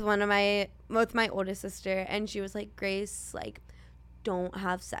with my oldest sister, and she was like, Grace, like, don't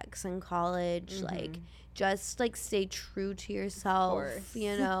have sex in college. Like, just, like, stay true to yourself.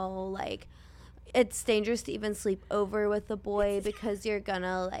 You know, like, it's dangerous to even sleep over with a boy because you're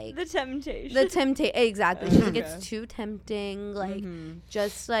gonna, like... The temptation. Exactly. She's like, it's too tempting. Like,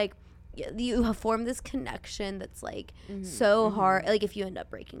 just, like... you form this connection that's like so hard. Like if you end up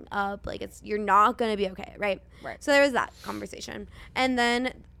breaking up, like you're not gonna be okay, right? So there was that conversation, and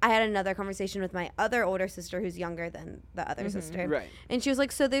then I had another conversation with my other older sister who's younger than the other sister, right? And she was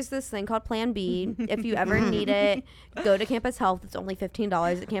like, so there's this thing called Plan B. If you ever need it, go to Campus Health. It's only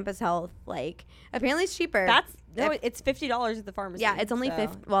 $15 at Campus Health. Like apparently it's cheaper. It's $50 at the pharmacy. Yeah, it's only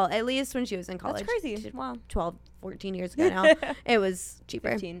 50. Well, at least when she was in college. That's crazy. Wow. 12, 14 years ago now. It was cheaper.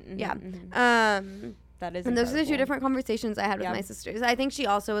 15. Yeah. That is and those are the 2 different conversations I had with my sisters. I think she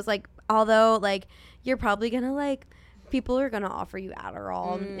also was like, although like you're probably gonna like people are gonna offer you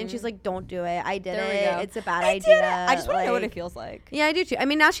Adderall, and she's like, don't do it. I did it. It's a bad idea. I just want to know what it feels like. Yeah, I do too. I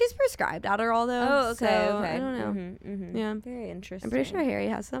mean, now she's prescribed Adderall though. Oh, okay. So okay. I don't know. Yeah, very interesting. I'm pretty sure Harry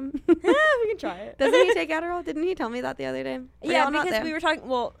has some. Yeah, we can try it. Doesn't he take Adderall? Didn't he tell me that the other day? Yeah, because we were talking.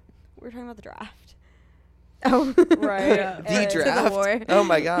 Well, we were talking about the draft. Oh, right. The draft. Oh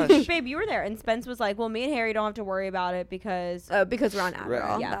my gosh. Babe, you were there, and Spence was like, "Well, me and Harry don't have to worry about it because we're on Adderall."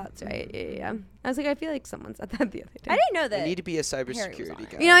 Right. Yeah, that's right. Yeah. I was like, I feel like someone said that the other day. I didn't know that. You need to be a cybersecurity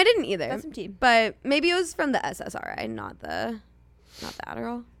guy. You know, I didn't either. That's some tea. But maybe it was from the SSRI, not the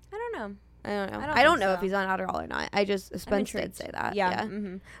Adderall. I don't know. I don't know if he's on Adderall or not. I just Spence did say that. Yeah.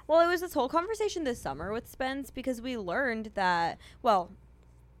 Well, it was this whole conversation this summer with Spence because we learned that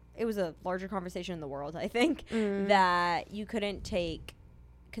it was a larger conversation in the world, I think, that you couldn't take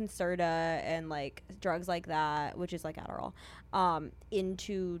Concerta and like drugs like that, which is like Adderall,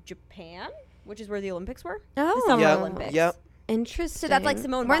 into Japan, which is where the Olympics were. Oh, the Summer Olympics. Yep. Interesting. So that's like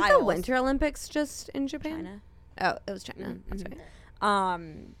Simone Weren't Biles. the Winter Olympics just in Japan? China. Oh, it was China. That's right.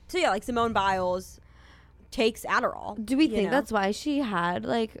 So yeah, like Simone Biles takes Adderall. Do we think that's why she had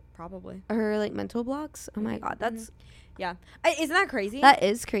like probably her like mental blocks? Oh my god, that's yeah. Isn't that crazy? That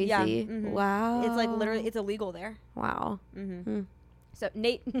is crazy. Yeah. Wow. It's like literally it's illegal there. Wow. So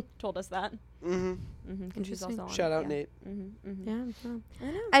Nate told us that. Interesting. Shout out Nate. Yeah. I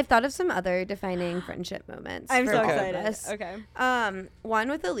know. I've thought of some other defining friendship moments. I'm for so all of excited. us. Okay. One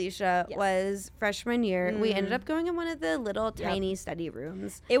with Alicia was freshman year. We ended up going in one of the little tiny study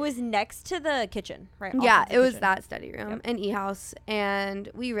rooms. It was next to the kitchen, right? Yeah, it was that study room in E-House, and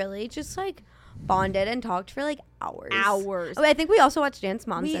we really just like bonded and talked for like hours. Oh, I think we also watched Dance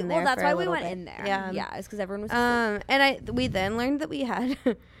Moms in there. Well, that's for why a we little went bit. in there. Yeah, it's because everyone was. Asleep. And we then learned that we had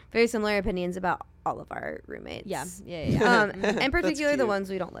very similar opinions about all of our roommates. Yeah. In particular the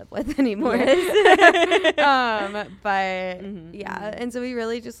ones we don't live with anymore. But yeah, and so we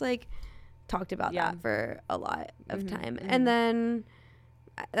really just like talked about that for a lot of time, and then.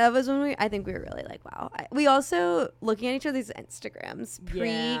 That was when I think we were really like, wow. We also, looking at each other's Instagrams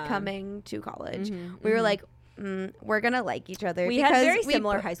pre-coming to college, we were like, we're going to like each other. We had very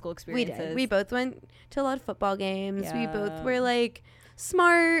similar high school experiences. We did. We both went to a lot of football games. We both were like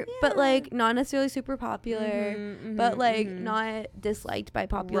smart, but like not necessarily super popular, but like not disliked by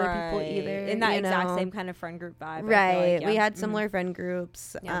popular people either. In that exact same kind of friend group vibe. Right. We had similar friend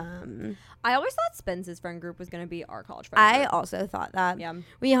groups. I always thought Spence's friend group was going to be our college friend group. I also thought that. Yeah.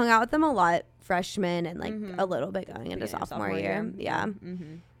 We hung out with them a lot freshman and like a little bit going into sophomore year. Yeah.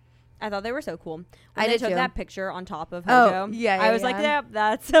 I thought they were so cool. When I they did took too. that picture on top of Hojo. I was like, yeah,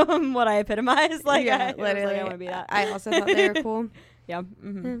 that's what I epitomized. Like, yeah, literally, I want to be that. I also thought they were cool. Yeah.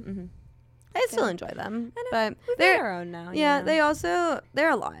 I still enjoy them, but We've made they're our own now. yeah. They're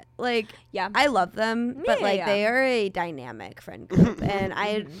a lot. Like I love them, but like they are a dynamic friend group, and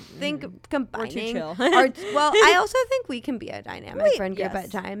I think combining chill. I also think we can be a dynamic friend group at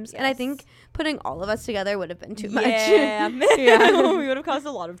times, and I think putting all of us together would have been too much. Yeah, we would have caused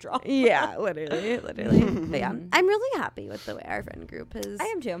a lot of drama. Yeah, literally. But yeah, I'm really happy with the way our friend group is. I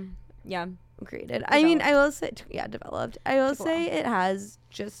am too. Yeah. Created. I mean, I will say, developed. I will say it has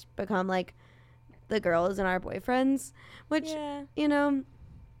just become like the girls and our boyfriends, which you know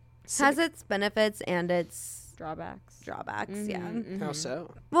has its benefits and its drawbacks. How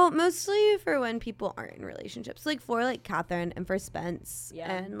so? Well, mostly for when people aren't in relationships, like for like Catherine and for Spence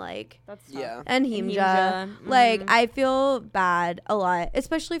and like and Himja. Like I feel bad a lot,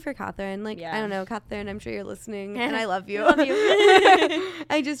 especially for Catherine. Like I don't know, Catherine, I'm sure you're listening, and I love you.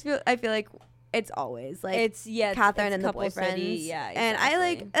 I feel like it's always like it's Catherine and the boyfriends. Exactly. And I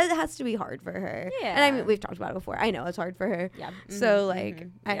like it has to be hard for her. Yeah. And I mean we've talked about it before. I know it's hard for her. Yeah. So like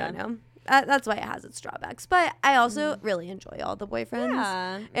I don't know. That's why it has its drawbacks. But I also really enjoy all the boyfriends.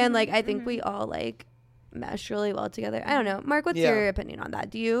 Yeah. And like I think we all like mesh really well together. I don't know. Mark, what's your opinion on that?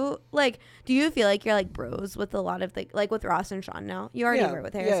 Do you feel like you're like bros with a lot of like with Ross and Sean now? You already were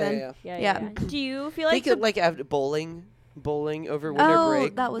with Harrison. Yeah. Do you feel like like after bowling over winter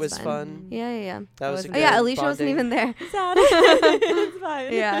break that was fun. Yeah. That was a good Alicia bonding. wasn't even there. Sad. It's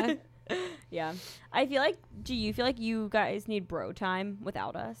fine. Yeah. Yeah. I feel like, do you feel like you guys need bro time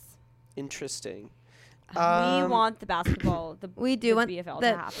without us? Interesting. We want the basketball. We do want BFL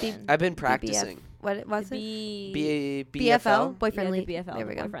to happen. I've been practicing. What was it? BFL? Boyfriend League. BFL. There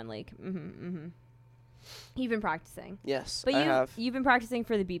we go. Boyfriend League. You've been practicing. Yes, but I have. You've been practicing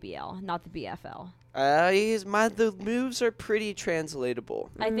for the BBL, not the BFL. The moves are pretty translatable.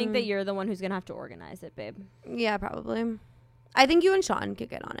 I think that you're the one who's gonna have to organize it, babe. Yeah, probably. I think you and Sean could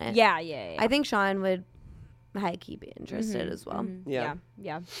get on it. Yeah. I think Sean would high key be interested as well. Yeah.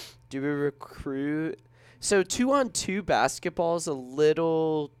 Do we recruit? So 2-on-2 basketball is a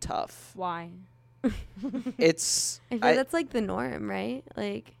little tough. Why? I feel that's like the norm, right?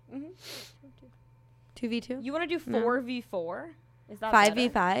 Like 2v2. You want to do 4v4? Is that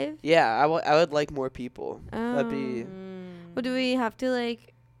 5v5? Yeah, I would like more people. That'd be. Well, do we have to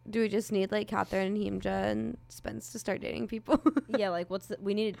like? Do we just need like Catherine and Himja and Spence to start dating people? Yeah, like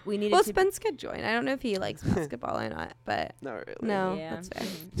we need. Well, Spence could join. I don't know if he likes basketball or not, but not really. No, that's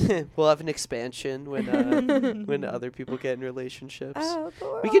fair. We'll have an expansion when when other people get in relationships. Oh,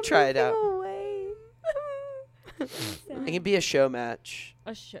 we could try it out. Away. It can be a show match.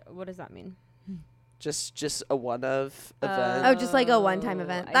 A show? What does that mean? Just a one-of event. Oh, just like a one-time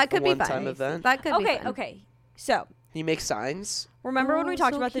event. That could be fun. One-time event. That could be fun. Okay. So you make signs. Remember when we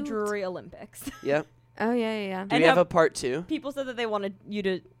talked about the Drury Olympics? Yep. Oh yeah. Do we have a part 2? People said that they wanted you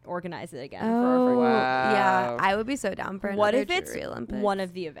to organize it again. Oh, wow. Yeah, I would be so down for another Drury Olympics. One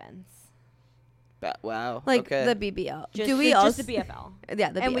of the events? Wow. Like the BBL. Do we also just the BFL?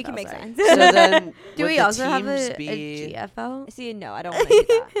 Yeah, the BFL. And we can make signs. So then, do we also have a GFL? See, no, I don't want to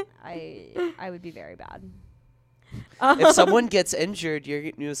do that. I would be very bad. If someone gets injured,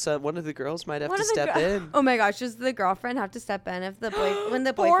 one of the girls might have to step in. Oh my gosh, does the girlfriend have to step in if the when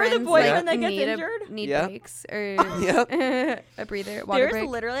the boyfriend that gets injured need breaks or a breather? There's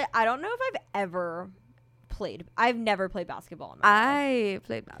literally, I don't know if I've ever played. I've never played basketball in my life. I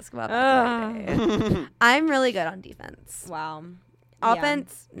played basketball back in the day. I'm really good on defense. Wow.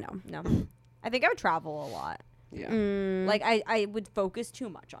 Offense, no. I think I would travel a lot. Yeah. Like I would focus too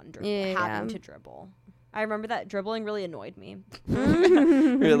much on having to dribble. I remember that dribbling really annoyed me.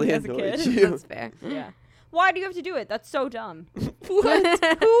 Really annoyed you. That's fair. Yeah. Why do you have to do it? That's so dumb. What?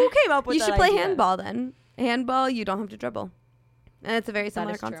 Who came up with that? You should play handball then. Handball, you don't have to dribble. And it's a very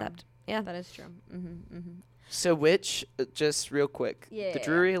similar concept. True. Yeah. That is true. So just real quick, the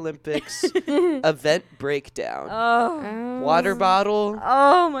Drury Olympics event breakdown. Water bottle.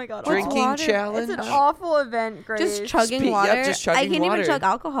 Oh my God. Drinking challenge. It's an awful event, Grace. Just chugging water. Yep, just chugging I can't even chug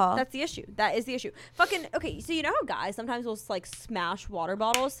alcohol. That's the issue. That is the issue. Okay, so you know how guys sometimes will like smash water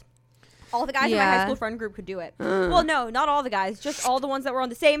bottles? All the guys in my high school friend group could do it. Well, no, not all the guys. Just all the ones that were on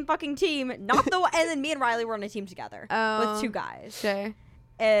the same fucking team. Not the one. And then me and Riley were on a team together with 2 guys. Sure.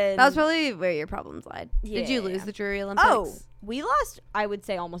 And that was probably where your problems lied. Did you lose the Drury Olympics? Oh, we lost, I would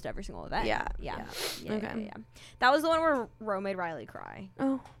say, almost every single event. Yeah. Okay. Yeah. That was the one where Ro made Riley cry.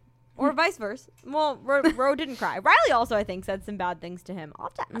 Oh. Or vice versa. Well, Ro didn't cry. Riley also, I think, said some bad things to him. I'll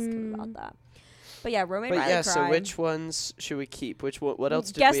have to ask him about that. But yeah, Ro made Riley cry. So which ones should we keep? What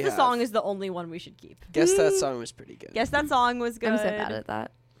else did we have? Guess the song is the only one we should keep. Guess that song was pretty good. Guess that song was good. I'm so bad at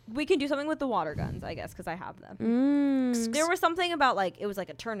that. We can do something with the water guns, I guess, because I have them. There was something about, like, it was like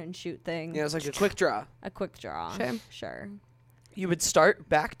a turn and shoot thing. Yeah, it was like a quick draw. A quick draw. Sure. You would start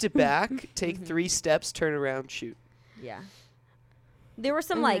back to back, take 3 steps, turn around, shoot. Yeah. There were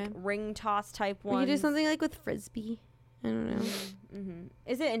some, like, ring toss type ones. We could do something, like, with Frisbee. I don't know.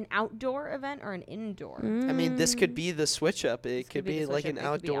 Is it an outdoor event or an indoor? I mean, this could be the switch up. It could be like an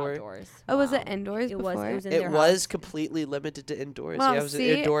outdoor. Oh, was it indoors It before? was in It their was house. completely limited to indoors. Well, Yeah, it was an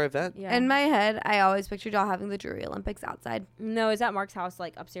see, indoor event. Yeah. In my head, I always pictured y'all having the Jewelry Olympics outside. No, it's at Mark's house,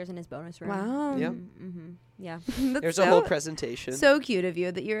 like, upstairs in his bonus room. Wow. Yeah. Yeah. There's a whole presentation. So cute of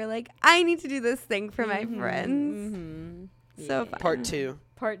you that you were like, I need to do this thing for my friends. So fun. Part 2.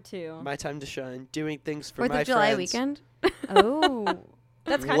 Part 2. My time to shine. Doing things for 4th my of July friends. weekend. Oh.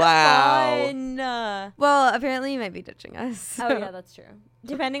 That's kind Wow. of fun. Well, apparently you might be ditching us. So. Oh, yeah, that's true.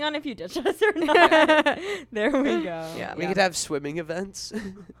 Depending on if you ditch us or not. There we go. Yeah. We could have swimming events.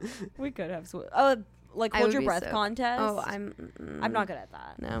 We could have. Like, I hold would your be breath so- contest. Oh, I'm not good at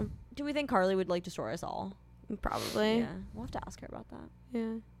that. No, Do we think Carly would, like, destroy us all? probably. Yeah. We'll have to ask her about that.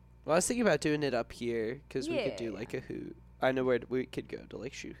 Yeah. Well, I was thinking about doing it up here because we could do Yeah. like a hoop. I know where we could go to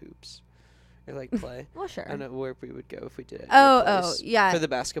like shoot hoops or like play. Well, sure. I know where we would go if we did it. Oh, yeah. For the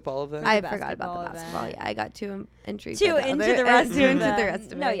basketball event. I the forgot about the basketball basketball. event. Yeah, I got too intrigued. Too by the into other- the rest too of into it. the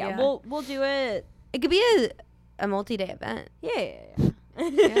rest of No, it. yeah. We'll do it. It could be a multi-day event. Yeah.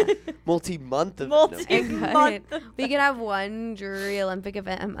 Yeah. Multi-month event. Multi-month. We could have one Jewelry Olympic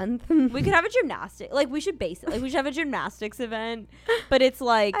event a month. We could have a gymnastic. Like, we should base it. Like, we should have a gymnastics event, but it's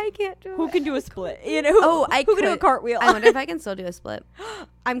like, I can't do who it. can do a split? You know? I who can do a could. cartwheel? I wonder if I can still do a split.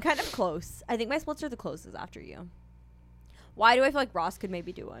 I'm kind of close. I think my splits are the closest after you. Why do I feel like Ross could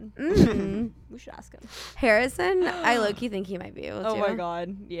maybe do one? We should ask him. Harrison, I low-key think he might be able to. Oh my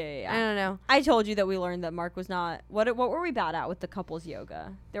god. Yeah. I don't know. I told you that we learned that Mark was not. What were we bad at with the couples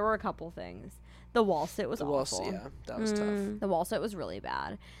yoga? There were a couple things. The wall sit was awful. Yeah, that was tough. The wall sit was really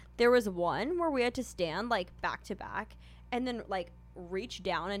bad. There was one where we had to stand like back to back and then like reach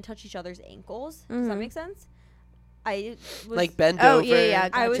down and touch each other's ankles. Does that make sense? I was Like bend Oh, over. yeah.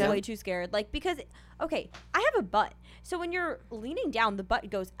 I was Gotcha. way too scared. Like, because okay, I have a butt. So when you're leaning down, the butt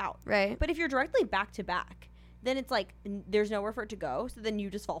goes out. Right. But if you're directly back to back, then it's like there's nowhere for it to go. So then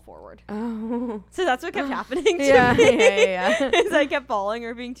you just fall forward. Oh. So that's what kept happening to Yeah, me. yeah. Is I kept falling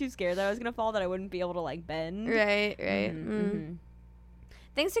or being too scared that I was gonna fall, that I wouldn't be able to like bend. Right.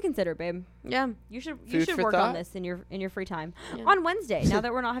 Things to consider, babe. Yeah. You should Food for work on thought? this in your free time Yeah. on Wednesday. Now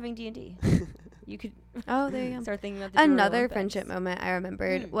that we're not having D&D, you could Oh, there you go. start thinking about the Jewelry Another Olympics. friendship moment I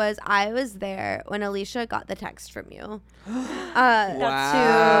remembered was I was there when Alicia got the text from you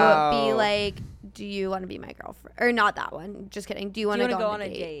to be like, do you want to be my girlfriend? Or not that one. Just kidding. Do you want to go on a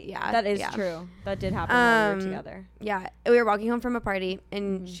date? Yeah. that is yeah. true. That did happen when we were together. Yeah. We were walking home from a party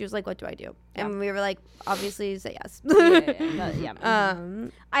and she was like, what do I do? And we were like, obviously say yes.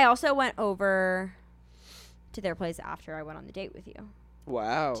 I also went over to their place after I went on the date with you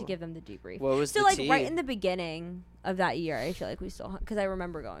Wow. to give them the debrief. What was So the like tea? right in the beginning of that year, I feel like we still because I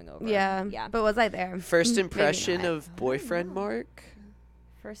remember going over. Yeah. Yeah. But was I there? First impression not. of boyfriend Mark?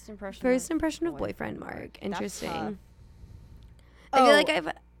 First impression. First impression of boyfriend Mark. That's Interesting. tough. I feel like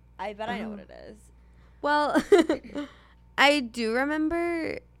I bet I know what it is. Well, I do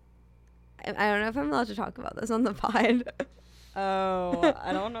remember. I don't know if I'm allowed to talk about this on the pod. Oh,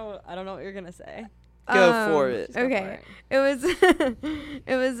 I don't know what you're gonna say. Go for it. Just go for Okay. it.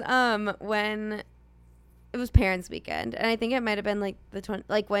 It was when it was parents' weekend, and I think it might have been like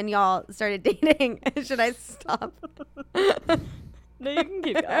when y'all started dating. Should I stop? No, you can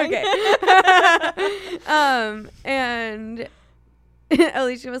keep going. Okay. And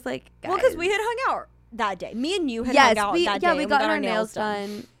Alicia was like, Well, because we "Guys." had hung out that day. Me and you had hung out that day. we and got our nails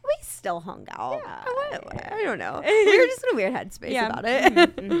done. We still hung out. Yeah. I don't know. We were just in a weird headspace about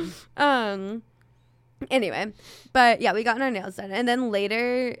it. Anyway, but yeah, we got our nails done, and then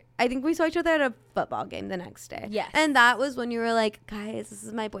later, I think we saw each other at a football game the next day. Yes. And that was when you were like, "Guys, this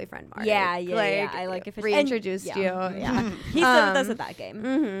is my boyfriend, Mark." Yeah. I like if reintroduced you. Yeah. He's still with us at that game.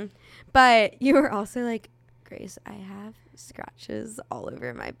 Mm-hmm. But you were also like, Grace, I have scratches all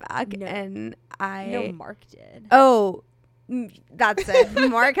over my back, and No, Mark did. Oh, that's it.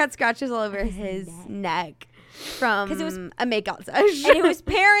 Mark had scratches all over his neck from 'Cause it was a makeout session. And it was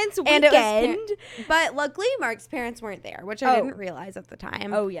parents' weekend. And but luckily, Mark's parents weren't there, which I didn't realize at the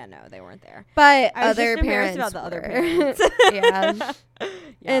time. Oh yeah, no, they weren't there. But I was other just embarrassed parents about the other were. parents. Yeah.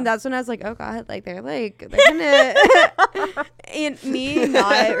 And that's when I was like, oh god, like they're gonna. And me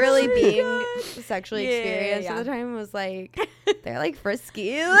not really being sexually experienced at the time was like. They're like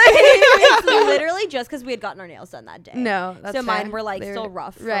frisky. It's literally just because we had gotten our nails done that day. No, that's so mine fair. were like They're- still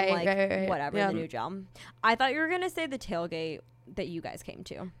rough from right, like right. whatever Yeah. the new gel. I thought you were gonna say the tailgate that you guys came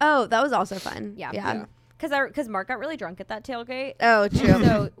to. Oh, that was also fun. Yeah. Yeah. Because Mark got really drunk at that tailgate. Oh, true.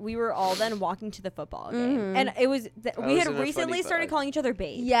 So we were all then walking to the football game, Mhm. and it was we was had in a recently funny started vibe. calling each other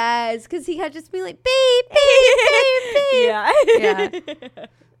babe. Yes, because he had just been like beep, beep, beep, beep. Yeah.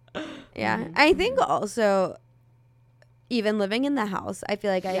 Yeah. Mhm. I think also, even living in the house, I feel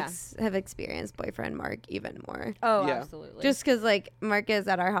like I Yeah. have experienced boyfriend Mark even more. Oh, Yeah. absolutely. Just because like Mark is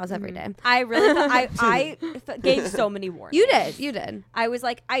at our house every Mhm. day. I really thought I gave so many warnings. You did. I was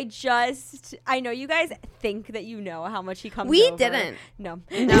like, I know you guys think that you know how much he comes We over. didn't. No.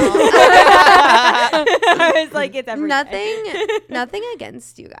 No. I was like, it's every day. Nothing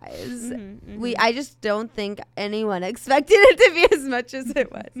against you guys. Mhm, We mhm. I just don't think anyone expected it to be as much as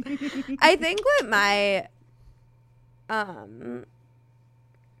it was. I think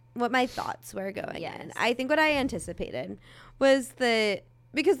what my thoughts were going in. Yes. I think what I anticipated was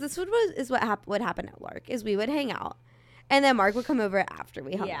because this is what happened at Lark is we would hang out and then Mark would come over after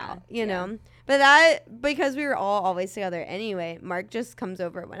we hung Yeah, out, you yeah. know. But that because we were all always together anyway, Mark just comes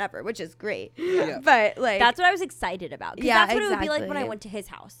over whenever, which is great. Yeah. But like That's what I was excited about. 'Cause Yeah, that's what it would be like when I exactly. went to his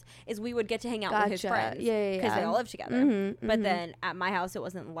house. Is we would get to hang out with his Gotcha. friends. Yeah, Because they yeah. all live together. Mhm, But mhm. then at my house, it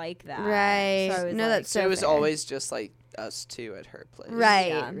wasn't like that. Right. So I was No, like, that's So it was fair. always just like us two at her place. Right,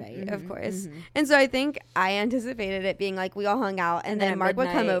 Yeah. right, of Mhm, course. mhm. And so I think I anticipated it being like we all hung out and then then at Mark would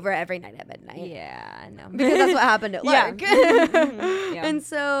come midnight- over every night at midnight. Yeah, I know. Because that's what happened at Yeah. Lark. Mhm, mhm, yeah. And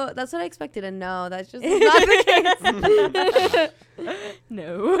so that's what I expected. And no, that's just not the case.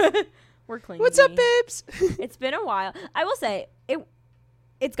 No. We're clingy. What's up, babes? It's been a while. I will say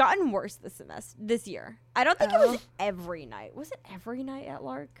it's gotten worse this year. I don't think it Oh. was every night. Was it every night at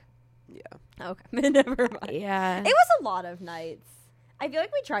Lark? Yeah. Okay. Never mind. Yeah. It was a lot of nights. I feel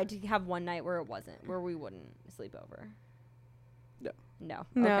like we tried to have one night where we wouldn't sleep over. No. No.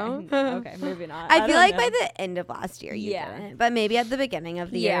 No? Okay, okay, maybe not. I feel don't like know. by the end of last year, you Yeah. didn't. But maybe at the beginning of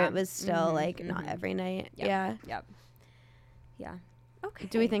the year, Yeah. it was still Mhm, like not mhm. every night. Yep. Yeah. Yep. Yeah. Okay.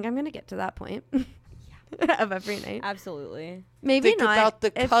 Do we think I'm going to get to that point of every night? Absolutely. Maybe Think not. about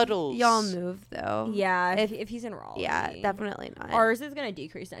the if cuddles. Y'all move, though. Yeah. If he's in Raleigh. Yeah, definitely not. Ours is gonna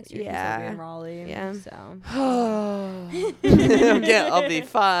decrease next year. Yeah. He's in Raleigh. Yeah. So. I'll be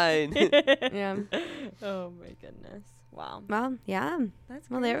fine. Yeah. Oh my goodness. Wow. Well, yeah. That's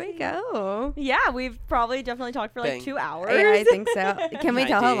Well, there we crazy. go. Yeah, we've probably definitely talked for like Bang. 2 hours. Yeah, I think so. Can we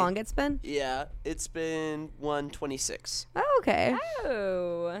tell how 90. long it's been? Yeah, it's been 1:26. Oh, okay.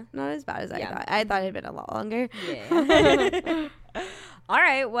 Oh. Not as bad as I Yeah. thought. I thought it'd been a lot longer. Yeah. All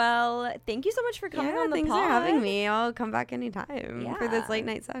right. Well, thank you so much for coming on the thanks pod. for having me. I'll come back anytime for this Yeah. late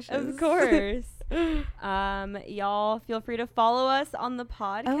night session. Of course. Y'all feel free to follow us on the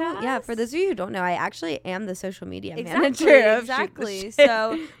podcast. Oh, yeah. For those of you who don't know, I actually am the social media Exactly, manager of exactly. Shoot the Shit.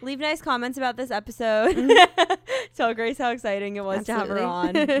 So leave nice comments about this episode. Tell Grace how exciting it was to have her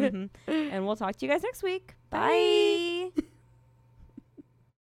on. Absolutely. And we'll talk to you guys next week. Bye. Bye.